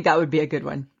Blizzard. I think that would be a good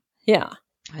one. Yeah.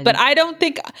 But I don't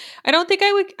think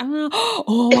I would.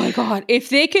 Oh my God. If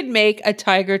they could make a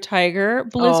Tiger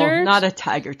Blizzard. Oh, not a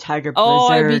Tiger Blizzard. Oh,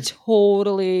 I'd be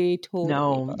totally.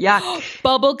 No. Yuck.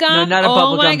 Bubblegum? No, not a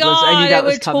bubblegum blizzard. I knew that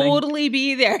was coming. It would totally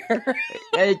be there.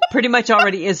 It pretty much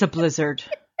already is a blizzard.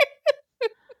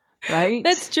 Right?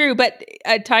 That's true. But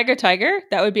a Tiger,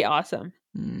 that would be awesome.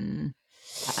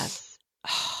 Yes.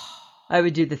 I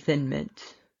would do the Thin Mint.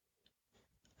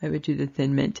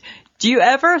 Do you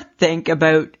ever think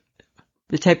about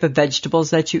the type of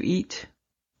vegetables that you eat?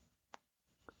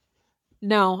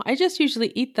 No, I just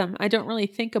usually eat them. I don't really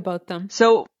think about them.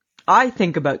 So I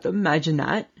think about them. Imagine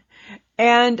that.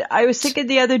 And I was thinking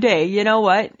the other day, you know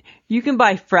what? You can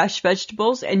buy fresh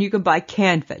vegetables and you can buy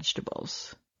canned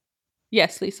vegetables.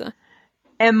 Yes, Lisa.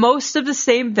 And most of the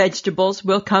same vegetables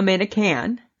will come in a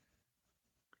can.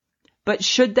 But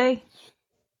should they?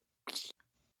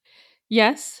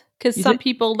 Yes, because some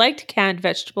people liked canned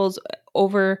vegetables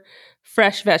over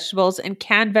fresh vegetables, and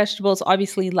canned vegetables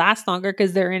obviously last longer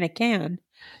because they're in a can.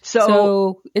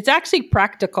 So it's actually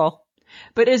practical.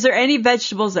 But is there any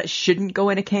vegetables that shouldn't go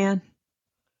in a can?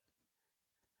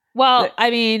 Well, I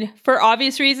mean, for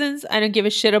obvious reasons, I don't give a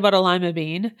shit about a lima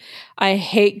bean. I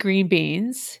hate green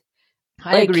beans.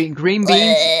 I agree. Green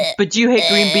beans. But do you hate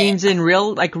green beans in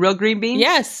real green beans?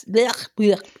 Yes.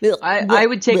 I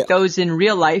would take those in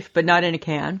real life, but not in a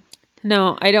can.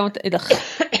 No, I don't.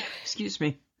 Excuse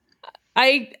me.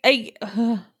 Like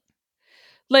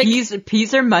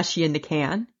peas are mushy in the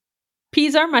can.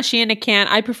 Peas are mushy in a can.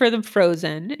 I prefer them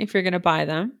frozen if you're going to buy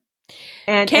them.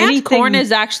 And canned corn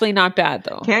is actually not bad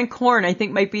though. Canned corn, I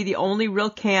think, might be the only real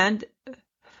canned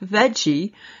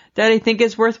veggie that I think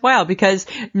is worthwhile, because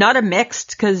not a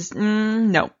mixed, because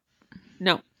no.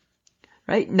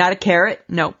 Right? Not a carrot,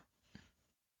 no.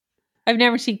 I've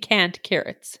never seen canned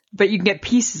carrots. But you can get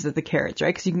pieces of the carrots, right?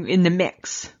 Because you can in the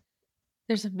mix.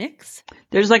 There's a mix?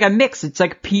 There's like a mix. It's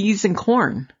like peas and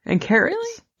corn and carrots.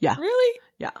 Really? Yeah. Really?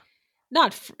 Yeah.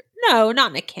 Not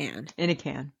in a can. In a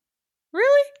can.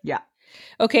 Really? Yeah.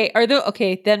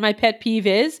 Okay. Then my pet peeve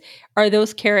is, are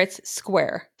those carrots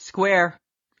square? Square.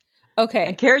 Okay.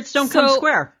 And carrots don't come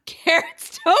square.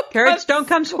 Carrots don't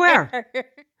come square.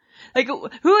 Like,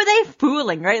 who are they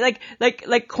fooling, right?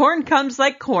 Like corn comes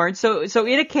like corn. So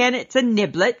in a can, it's a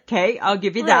niblet. Okay. I'll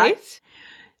give you that.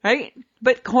 Right?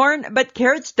 But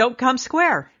carrots don't come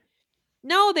square.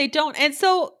 No, they don't. And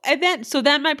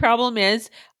then my problem is,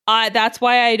 that's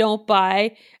why I don't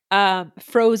buy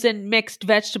frozen mixed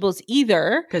vegetables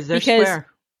either. Because square.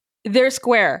 They're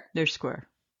square. They're square.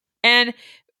 And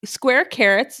square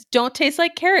carrots don't taste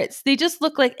like carrots. They just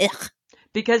look like ugh.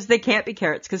 Because they can't be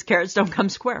carrots, because carrots don't come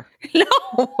square.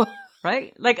 No.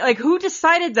 Right? Like who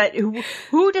decided that?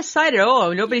 Who decided,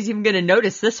 oh, nobody's even going to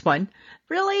notice this one?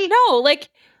 Really? No, like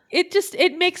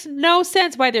it makes no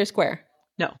sense why they're square.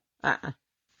 No. None.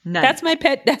 That's my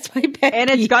pet. And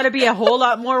it's got to be a whole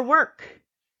lot more work.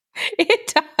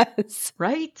 It does.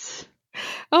 Right?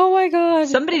 Oh my God.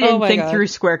 Somebody didn't think through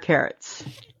square carrots.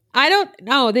 I don't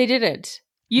know. They didn't.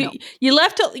 You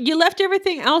left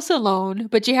everything else alone,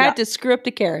 but you had to screw up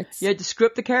the carrots. You had to screw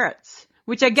up the carrots,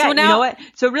 which I get. So now, you know what?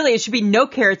 So really, it should be no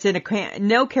carrots in a can.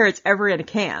 No carrots ever in a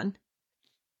can.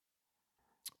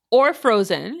 Or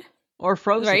frozen.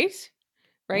 Right?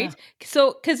 Yeah.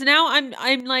 So, because now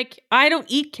I'm like, I don't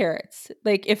eat carrots.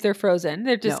 Like if they're frozen,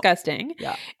 they're disgusting.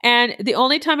 Yeah. And the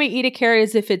only time I eat a carrot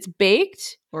is if it's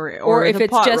baked, or if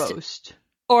it's just roast.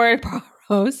 Or a pot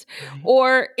roast,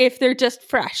 or if they're just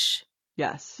fresh.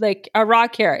 Yes. Like a raw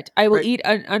carrot. I will eat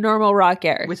a normal raw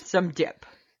carrot. With some dip.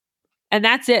 And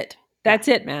that's it. That's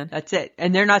it, man. That's it.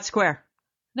 And they're not square.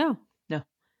 No.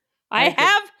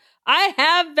 I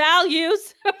have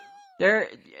values.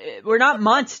 We're not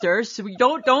monsters. So we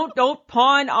don't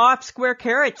pawn off square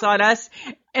carrots on us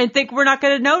and think we're not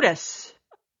going to notice.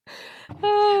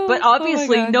 But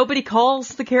obviously nobody calls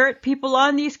the carrot people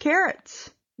on these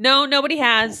carrots. No, nobody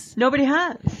has.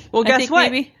 Well, guess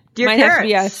what? Dear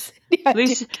carrots.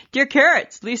 Lisa, dear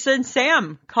carrots, Lisa and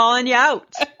Sam calling you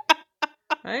out.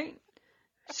 Right?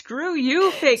 Screw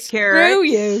you, fake carrots. Screw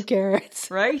you,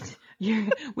 carrots. Right?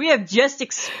 We have just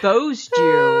exposed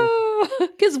you.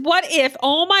 Because what if,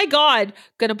 oh my God,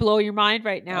 gonna blow your mind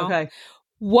right now. Okay.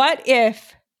 What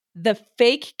if the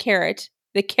fake carrot,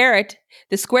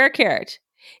 the square carrot,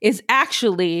 is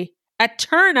actually a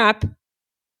turnip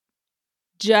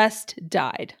just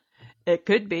died? It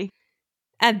could be.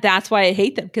 And that's why I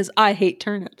hate them, because I hate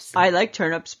turnips. I like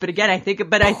turnips, but again, I think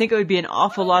it would be an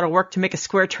awful lot of work to make a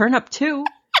square turnip too.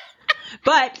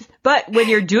 But when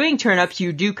you're doing turnips,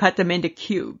 you do cut them into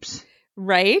cubes.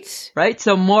 Right? Right?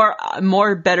 So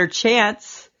more better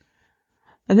chance.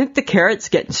 I think the carrot's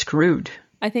getting screwed.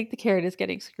 I think the carrot is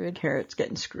getting screwed. Carrot's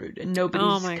getting screwed. And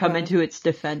nobody's coming to its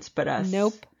defense but us.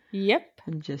 Nope. Yep.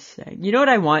 I'm just saying. You know what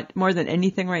I want more than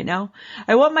anything right now?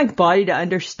 I want my body to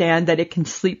understand that it can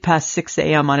sleep past 6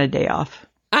 a.m. on a day off.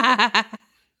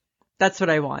 That's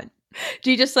what I want. Do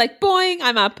you just like, boing,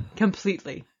 I'm up?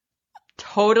 Completely.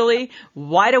 Totally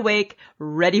wide awake,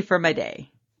 ready for my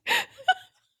day.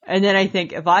 And then I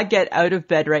think, if I get out of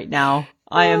bed right now,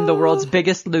 I am the world's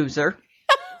biggest loser.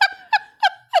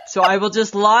 So I will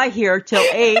just lie here till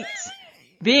 8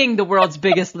 being the world's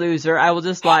biggest loser, I will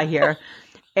just lie here.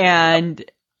 And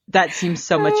that seems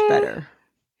so much better.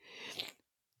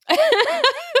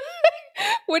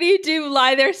 What do you do?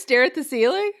 Lie there, stare at the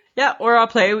ceiling? Yeah, or I'll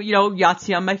play,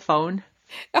 Yahtzee on my phone.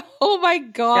 Oh my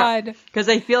God. Because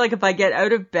I feel like if I get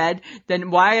out of bed,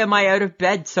 then why am I out of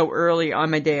bed so early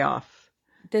on my day off?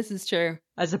 This is true.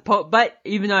 But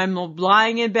even though I'm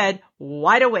lying in bed,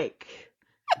 wide awake.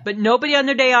 But nobody on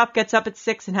their day off gets up at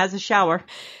 6 and has a shower.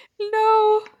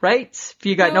 No. Right? If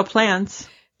you got no plans.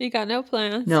 You got no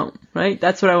plans. No, right?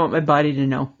 That's what I want my body to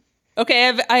know.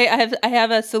 Okay, I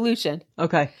have a solution.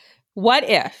 Okay. What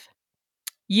if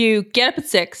you get up at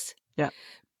 6,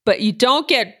 but you don't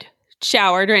get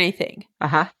showered or anything?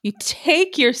 Uh-huh. You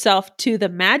take yourself to the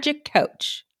magic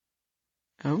couch.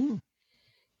 Oh.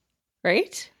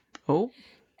 Right? Oh.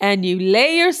 And you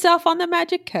lay yourself on the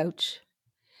magic couch.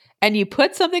 And you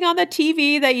put something on the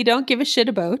TV that you don't give a shit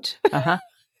about. Uh-huh.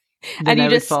 Then I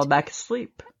would fall back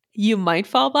asleep. You might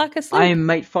fall back asleep. I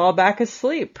might fall back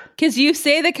asleep. Because you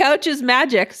say the couch is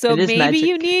magic. So maybe magic.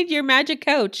 You need your magic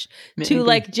couch to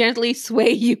like gently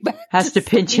sway you back. Has to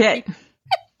pinch hit.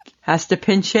 Has to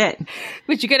pinch hit.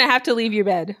 But you're going to have to leave your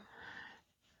bed.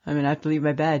 I'm going to have to leave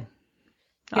my bed.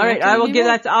 All right. I'll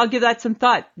give that some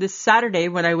thought this Saturday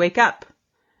when I wake up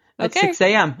at 6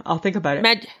 a.m. I'll think about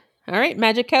it. All right.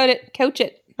 Magic couch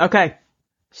it. Okay.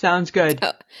 Sounds good.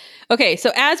 Oh. Okay.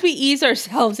 So as we ease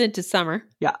ourselves into summer.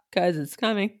 Yeah. Because it's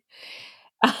coming.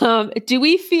 Do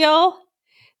we feel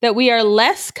that we are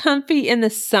less comfy in the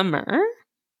summer?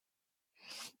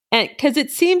 And because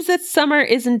it seems that summer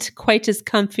isn't quite as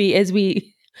comfy as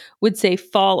we would say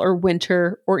fall or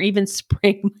winter or even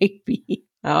spring might be.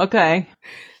 Okay.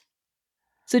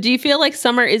 So do you feel like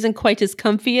summer isn't quite as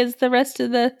comfy as the rest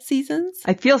of the seasons?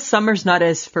 I feel summer's not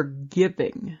as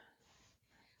forgiving.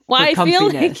 Well, I feel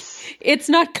like it's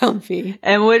not comfy.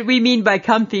 And what we mean by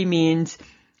comfy means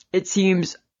it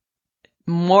seems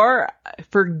more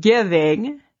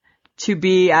forgiving to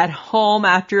be at home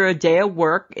after a day of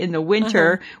work in the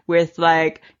winter with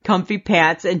like comfy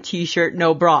pants and t-shirt,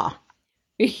 no bra.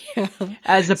 Yeah.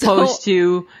 As opposed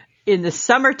to in the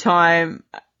summertime.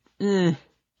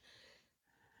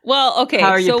 Well, okay. How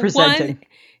are you presenting?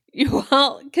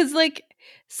 Because like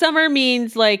summer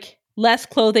means like less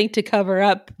clothing to cover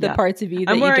up the parts of you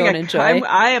that you don't enjoy.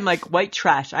 I am like white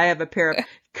trash. I have a pair of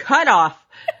cut off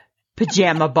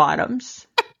pajama bottoms,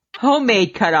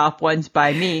 homemade cut off ones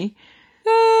by me,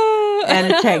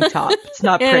 and a tank top. It's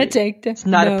not pretty. And a tank top. It's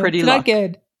not a pretty look. Not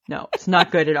good. No, it's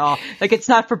not good at all. Like it's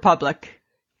not for public.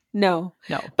 No.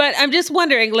 No. But I'm just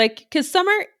wondering, like, because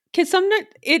sometimes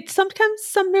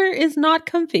summer is not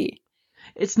comfy.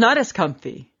 It's not as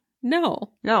comfy.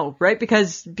 No, right?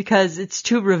 Because it's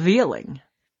too revealing.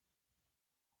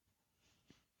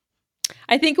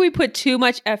 I think we put too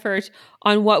much effort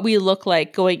on what we look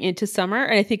like going into summer.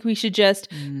 And I think we should just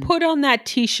put on that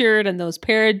t-shirt and those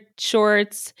pair of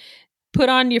shorts, put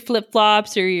on your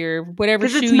flip-flops or your whatever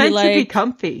shoe you like. Because it's meant to be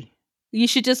comfy. You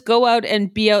should just go out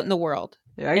and be out in the world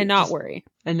and not worry.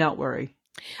 And not worry.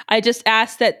 I just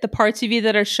ask that the parts of you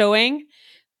that are showing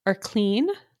are clean.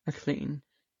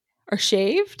 Are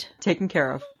shaved. Taken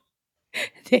care of.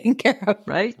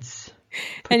 Right?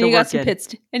 And you got some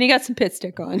pit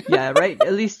stick on. Yeah, right.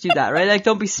 At least do that, right? Like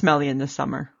don't be smelly in the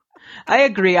summer. I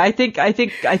agree. I think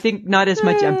not as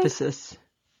much emphasis.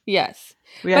 Yes.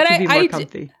 We have to be more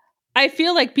comfy. I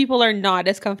feel like people are not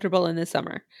as comfortable in the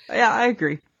summer. Yeah, I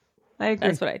agree.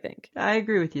 That's what I think. I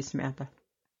agree with you, Samantha.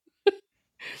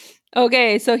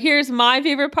 Okay, so here's my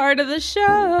favorite part of the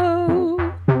show.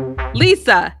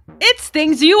 Lisa, it's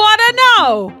things you ought to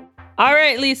know. All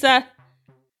right, Lisa.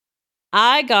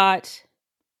 I got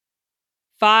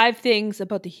 5 things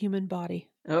about the human body.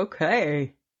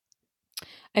 Okay.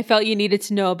 I felt you needed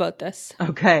to know about this.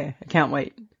 Okay, I can't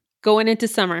wait. Going into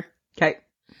summer.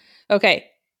 Okay.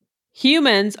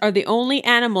 Humans are the only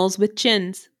animals with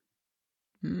chins.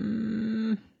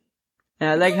 And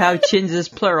I like how chins is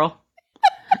plural.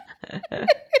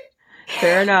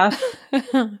 Fair enough.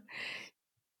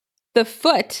 The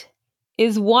foot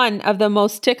is one of the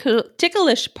most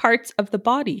ticklish parts of the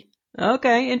body.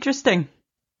 Okay, interesting.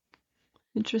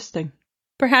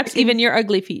 Perhaps even your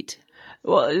ugly feet.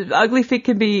 Well, ugly feet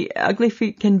can be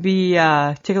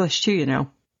ticklish too, you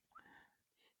know.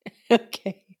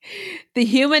 Okay. The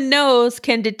human nose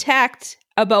can detect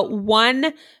about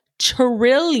 1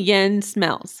 trillion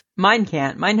smells. Mine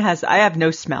can't. I have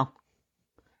no smell.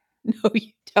 No,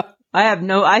 you don't.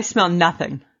 I smell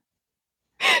nothing.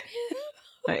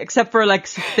 Except for like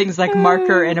things like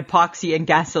marker and epoxy and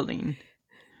gasoline.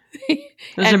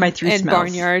 Those are my 3 smells. And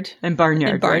barnyard. And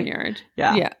barnyard. Right?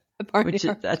 Yeah.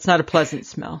 Barnyard. That's not a pleasant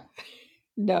smell.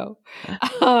 No.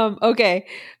 Okay.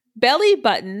 Belly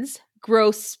buttons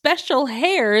grow special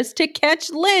hairs to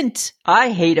catch lint.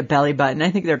 I hate a belly button.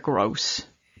 I think they're gross.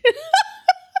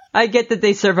 I get that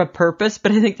they serve a purpose,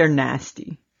 but I think they're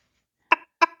nasty.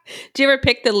 Do you ever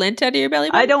pick the lint out of your belly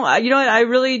button? I don't. You know what? I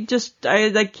really just I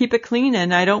like keep it clean,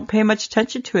 and I don't pay much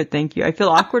attention to it. Thank you. I feel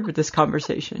awkward with this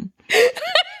conversation.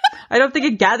 I don't think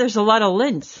it gathers a lot of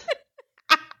lint.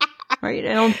 Right?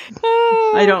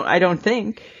 I don't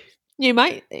think. You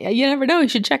might. You never know. You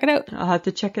should check it out. I'll have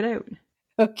to check it out.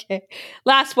 Okay.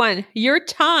 Last one. Your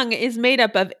tongue is made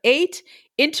up of 8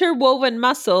 interwoven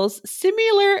muscles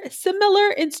similar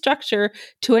in structure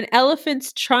to an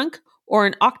elephant's trunk or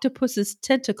an octopus's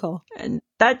tentacle. And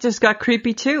that just got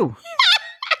creepy too.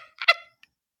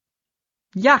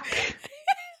 Yuck.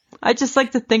 I just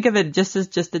like to think of it just as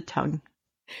just a tongue.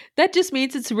 That just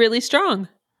means it's really strong.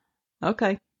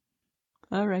 Okay.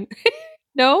 All right.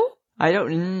 No? I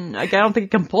don't think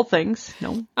it can pull things.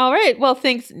 No. All right. Well,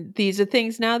 these are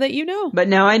things now that you know. But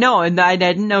now I know, and I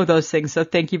didn't know those things. So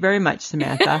thank you very much,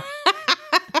 Samantha.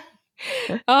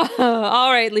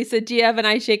 All right, Lisa. Do you have an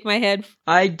I shake my head?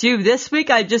 I do. This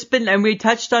week I've just been, and we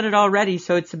touched on it already,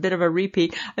 so it's a bit of a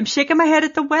repeat. I'm shaking my head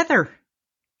at the weather.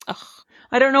 Ugh.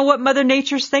 I don't know what Mother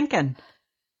Nature's thinking.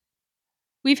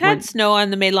 We've had snow on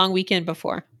the May long weekend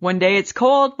before. One day it's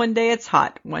cold, one day it's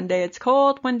hot. One day it's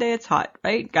cold, one day it's hot,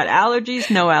 right? Got allergies,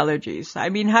 no allergies. I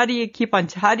mean, how do you keep on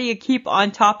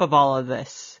top of all of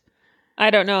this?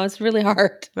 I don't know. It's really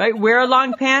hard. Right? Wear a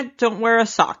long pant, don't wear a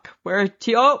sock. Need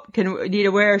to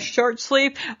wear a short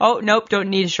sleeve? Oh, nope, don't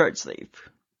need a short sleeve.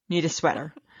 Need a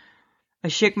sweater. I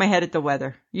shake my head at the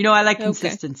weather. You know, I like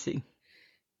consistency.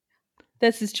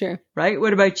 This is true. Right?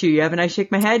 What about you? You have an I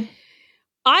shake my head?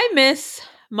 I miss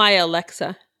my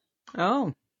Alexa.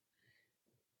 Oh.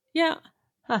 Yeah.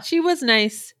 Huh. She was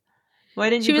nice. Why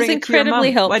didn't she you bring was it to your incredibly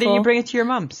mom? helpful. Why didn't you bring it to your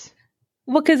mom's?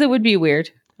 Well, because it would be weird.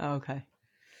 Oh, okay.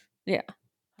 Yeah.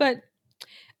 But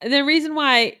the reason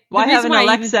why... Why have an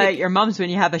Alexa at your mom's when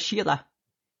you have a Sheila?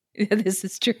 This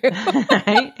is true.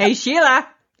 Hey, Sheila!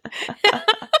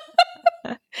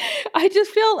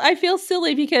 I feel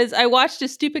silly because I watched a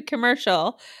stupid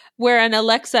commercial where an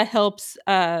Alexa helps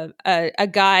a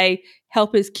guy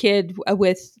help his kid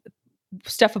with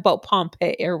stuff about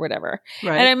Pompeii or whatever.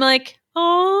 Right. And I'm like,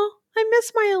 oh, I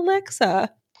miss my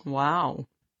Alexa. Wow.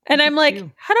 And I'm like,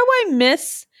 how do I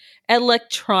miss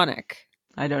electronic?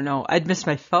 I don't know. I'd miss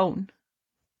my phone.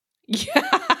 Yeah.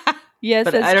 Yes,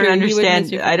 but that's I don't true.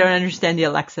 understand. I don't understand the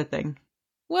Alexa thing.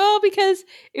 Well, because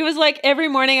it was like every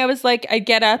morning I was like, I'd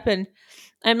get up and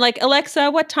I'm like,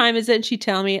 Alexa, what time is it? And she'd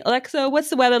tell me. Alexa, what's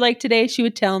the weather like today? She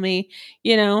would tell me,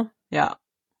 you know. Yeah.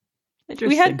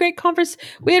 We had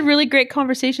we had really great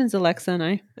conversations, Alexa and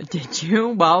I. Did you?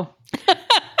 Well,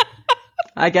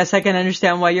 I guess I can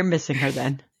understand why you're missing her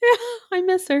then. Yeah, I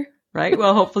miss her. Right?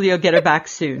 Well, hopefully you'll get her back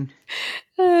soon.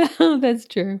 That's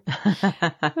true.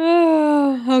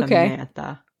 Oh, okay.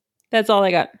 Samantha. That's all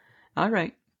I got. All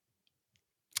right.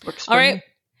 Works for all right. me.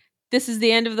 This is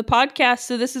the end of the podcast.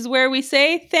 So this is where we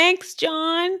say thanks,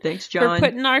 John. Thanks, John. For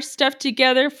putting our stuff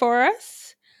together for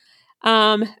us.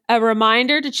 A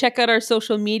reminder to check out our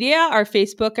social media, our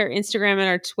Facebook, our Instagram, and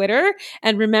our Twitter.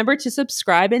 And remember to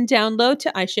subscribe and download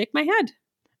to I Shake My Head.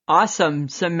 Awesome,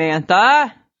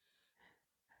 Samantha.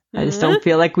 I just don't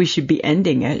feel like we should be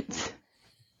ending it.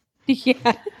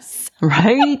 Yes.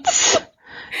 Right?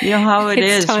 You know how it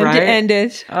is, right? It's time to end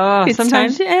it. Oh, it's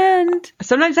time to end.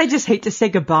 Sometimes I just hate to say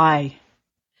goodbye.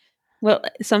 Well,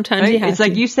 sometimes you have It's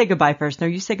like you say goodbye first. No,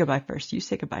 you say goodbye first. You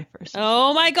say goodbye first.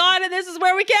 Oh my God, and this is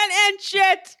where we can't end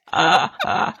shit.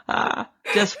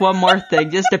 Just one more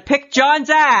thing. Just to pick John's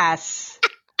ass.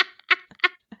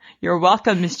 You're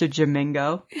welcome, Mr.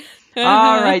 Jamingo.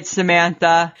 All right,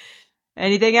 Samantha.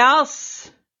 Anything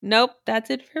else? Nope, that's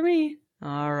it for me.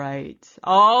 All right.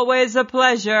 Always a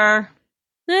pleasure.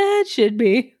 It should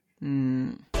be.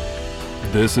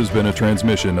 This has been a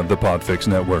transmission of the Podfix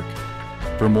Network.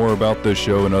 For more about this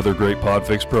show and other great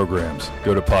Podfix programs,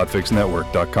 go to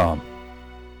podfixnetwork.com.